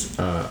 is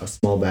a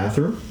small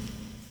bathroom,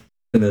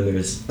 and then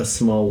there's a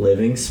small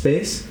living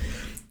space.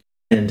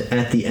 And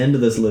at the end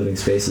of this living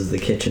space is the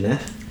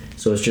kitchenette.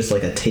 So it's just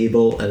like a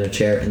table and a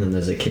chair, and then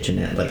there's a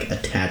kitchenette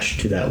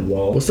attached to that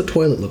wall. What's the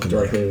toilet looking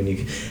like? Directly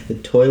when the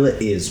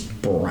toilet is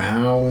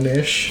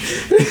brownish,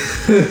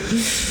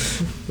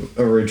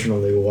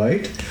 originally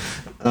white.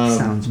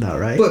 Sounds about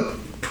right. But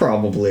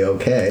probably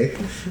okay.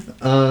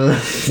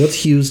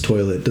 What's Hugh's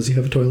toilet? Does he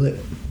have a toilet?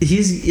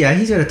 He's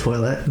got a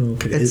toilet.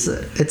 Okay.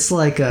 It's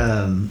like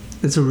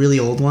it's a really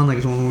old one.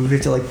 Like when we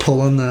have to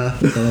pull on the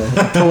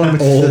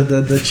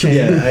chain.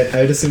 Yeah,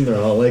 I'd assume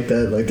they're all like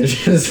that. Like they're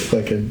just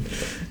fucking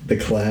the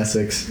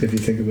classics, if you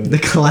think about The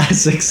it.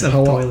 classics of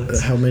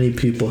toilets. How many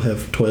people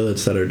have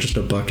toilets that are just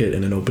a bucket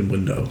and an open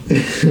window?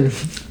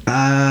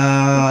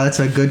 That's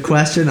a good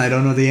question. I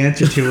don't know the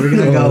answer to. We're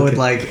gonna go with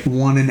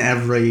 1 in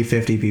every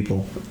 50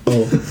 people.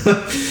 Oh,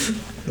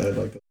 I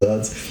like the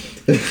odds.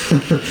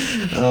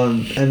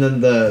 And then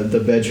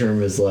the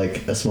bedroom is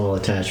like a small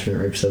attachment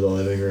right to the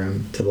living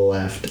room to the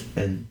left,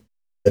 and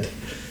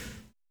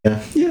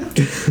yeah.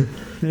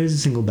 There's a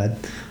single bed.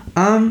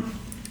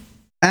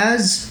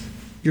 As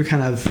you're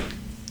kind of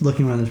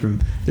looking around this room,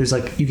 there's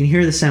you can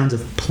hear the sounds of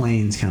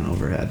planes kind of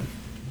overhead,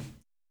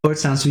 or it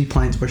sounds to be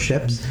planes or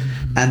ships,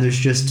 and there's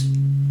just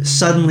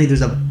suddenly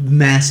there's a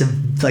massive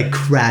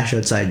crash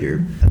outside your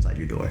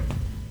door,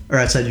 or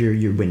outside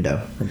your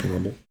window.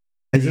 rumble.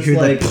 And you Is hear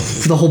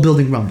this the whole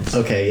building rumbles.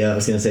 Okay, yeah, I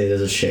was gonna say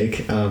there's a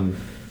shake. Gonna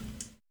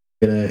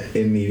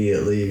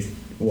immediately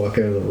walk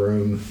out of the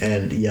room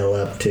and yell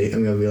up to.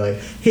 I'm gonna be like,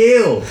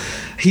 "Heal!"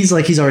 He's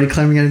already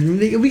climbing out.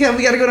 We got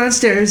to go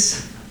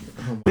downstairs.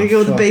 We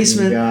go to the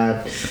basement.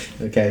 God.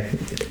 Okay,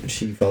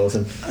 she follows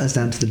him. That's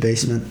down to the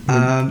basement.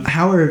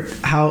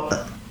 How?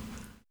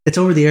 It's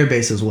over the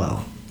airbase as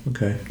well.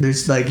 Okay.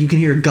 There's you can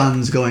hear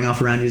guns going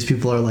off around you as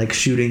people are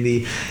shooting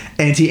the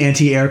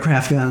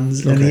anti-aircraft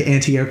guns and the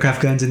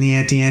anti-aircraft guns and the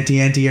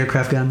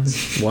anti-aircraft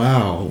guns.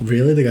 Wow.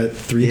 Really? They got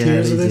 3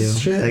 tiers of they this do.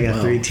 shit? They got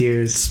Wow. 3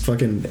 tiers. It's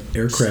fucking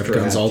aircraft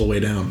guns all the way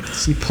down.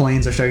 See,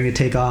 planes are starting to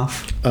take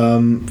off.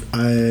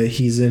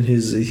 He's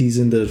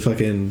in the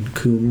fucking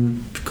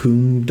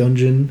coom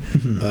dungeon,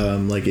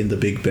 in the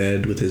big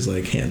bed with his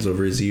hands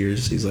over his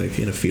ears. He's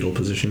in a fetal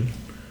position.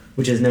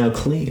 Which is now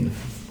clean.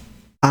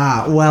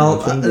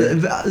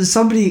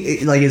 Somebody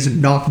is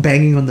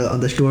banging on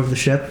the door of the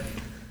ship.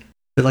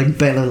 They're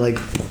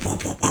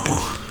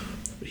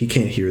He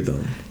can't hear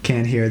them.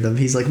 Can't hear them.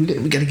 He's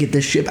we gotta get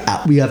this ship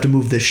out. We have to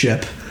move this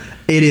ship.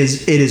 It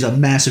is a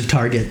massive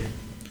target.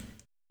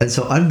 And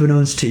so,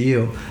 unbeknownst to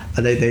you,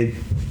 they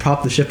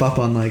prop the ship up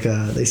on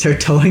they start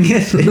towing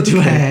it into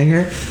a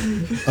hangar.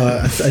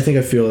 I think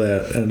I feel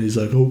that, and he's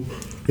oh.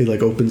 He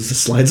opens the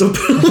slides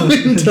open.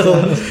 He's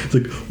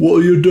what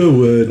are you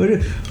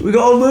doing? We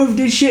gotta move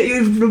this shit.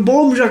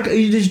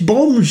 There's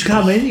bombs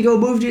coming. You gotta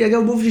move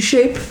the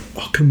ship.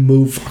 I can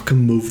move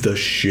the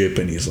ship.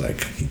 And he's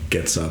he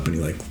gets up and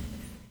he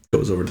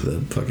goes over to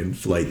the fucking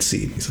flight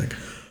seat. He's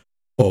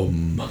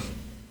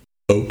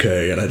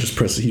okay. And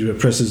he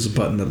presses a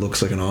button that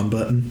looks like an on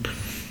button.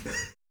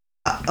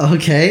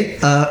 Okay.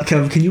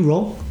 Can you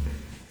roll?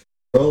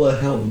 Roll a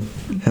helm.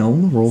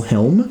 Roll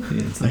helm.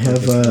 Yeah, I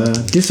have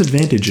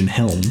disadvantage in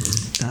helm.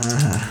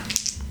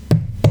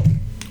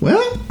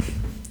 Well,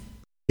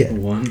 yeah, A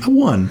 1. I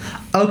won.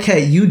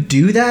 Okay, you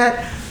do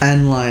that,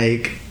 and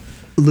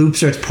loop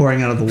starts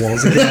pouring out of the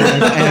walls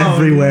again,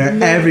 everywhere,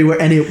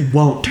 and it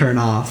won't turn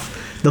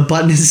off. The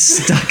button is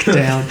stuck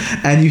down,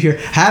 and you hear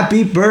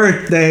 "Happy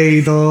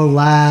Birthday, the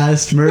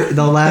last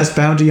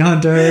bounty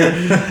hunter,"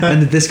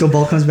 and the disco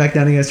ball comes back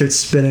down again and starts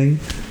spinning.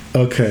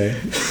 Okay.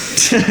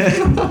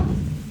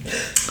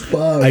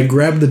 I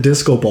grab the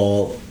disco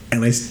ball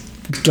and I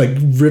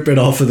rip it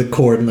off of the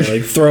cord and I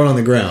throw it on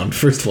the ground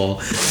first of all,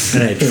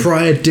 and I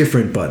try a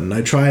different button.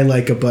 I try a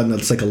button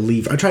that's a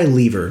lever. I try a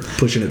lever,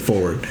 pushing it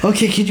forward.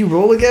 Okay, can you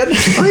roll again?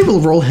 I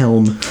will roll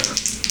helm.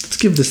 Let's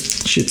give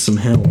this shit some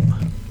helm.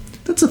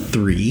 That's a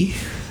 3.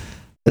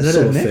 Is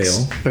that a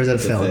mix? Or is that a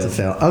fail? It's a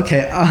fail.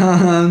 Okay.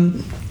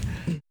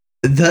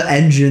 The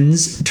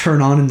engines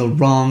turn on in the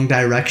wrong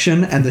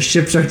direction, and the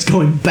ship starts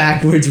going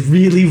backwards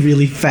really,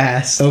 really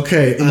fast.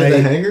 Okay, Into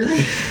the hangar?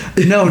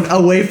 No,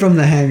 away from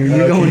the hangar.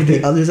 You're going to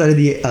the other side of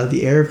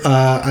the air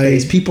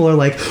base. People are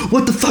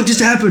what the fuck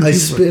just happened? I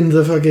spin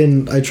the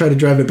fucking. I try to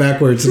drive it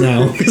backwards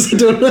now because I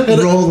don't know how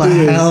to roll a do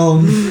this.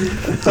 helm.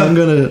 I'm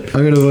gonna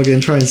fucking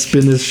try and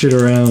spin this shit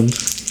around.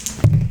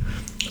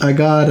 I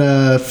got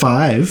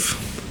 5.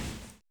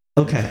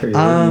 Okay.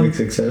 Big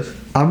success.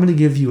 I'm gonna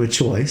give you a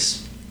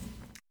choice.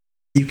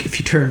 If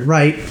you turn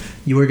right,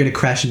 you are going to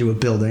crash into a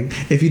building.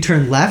 If you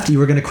turn left,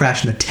 you are going to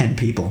crash into 10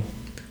 people.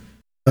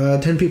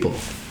 10 people.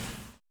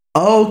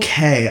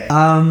 Okay.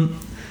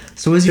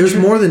 So there's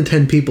more than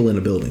 10 people in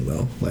a building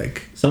though.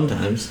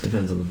 Sometimes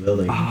depends on the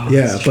building. Oh,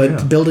 yeah,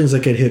 but buildings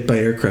that get hit by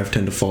aircraft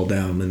tend to fall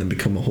down and then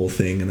become a whole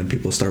thing, and then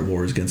people start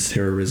wars against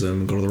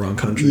terrorism and go to the wrong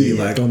country.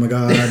 Yeah. Oh my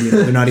god,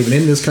 they're not even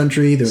in this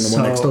country. They're in the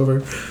one next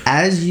over.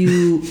 As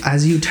you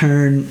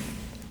turn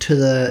to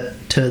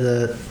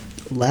the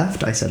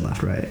left, I said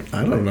left, right?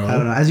 I don't know.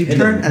 As you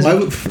turn, I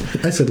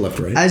said left,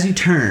 right. As you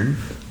turn,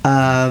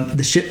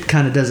 the ship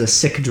kind of does a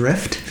sick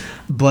drift,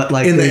 but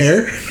in the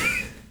air.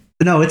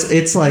 No, it's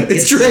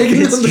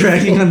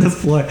dragging on the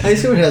floor. I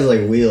assume it has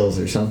wheels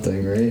or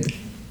something, right?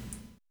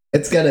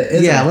 It's got a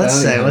let's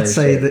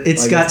say that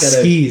it's got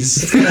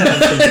skis.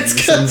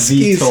 It's got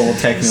skis. VTOL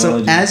technology.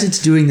 So as it's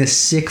doing this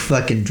sick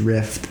fucking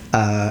drift,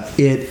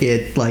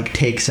 it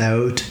takes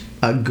out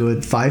a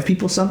good 5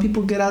 people. Some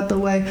people get out the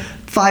way.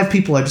 5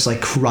 people are just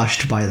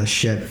crushed by the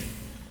ship,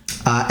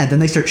 and then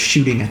they start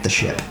shooting at the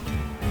ship.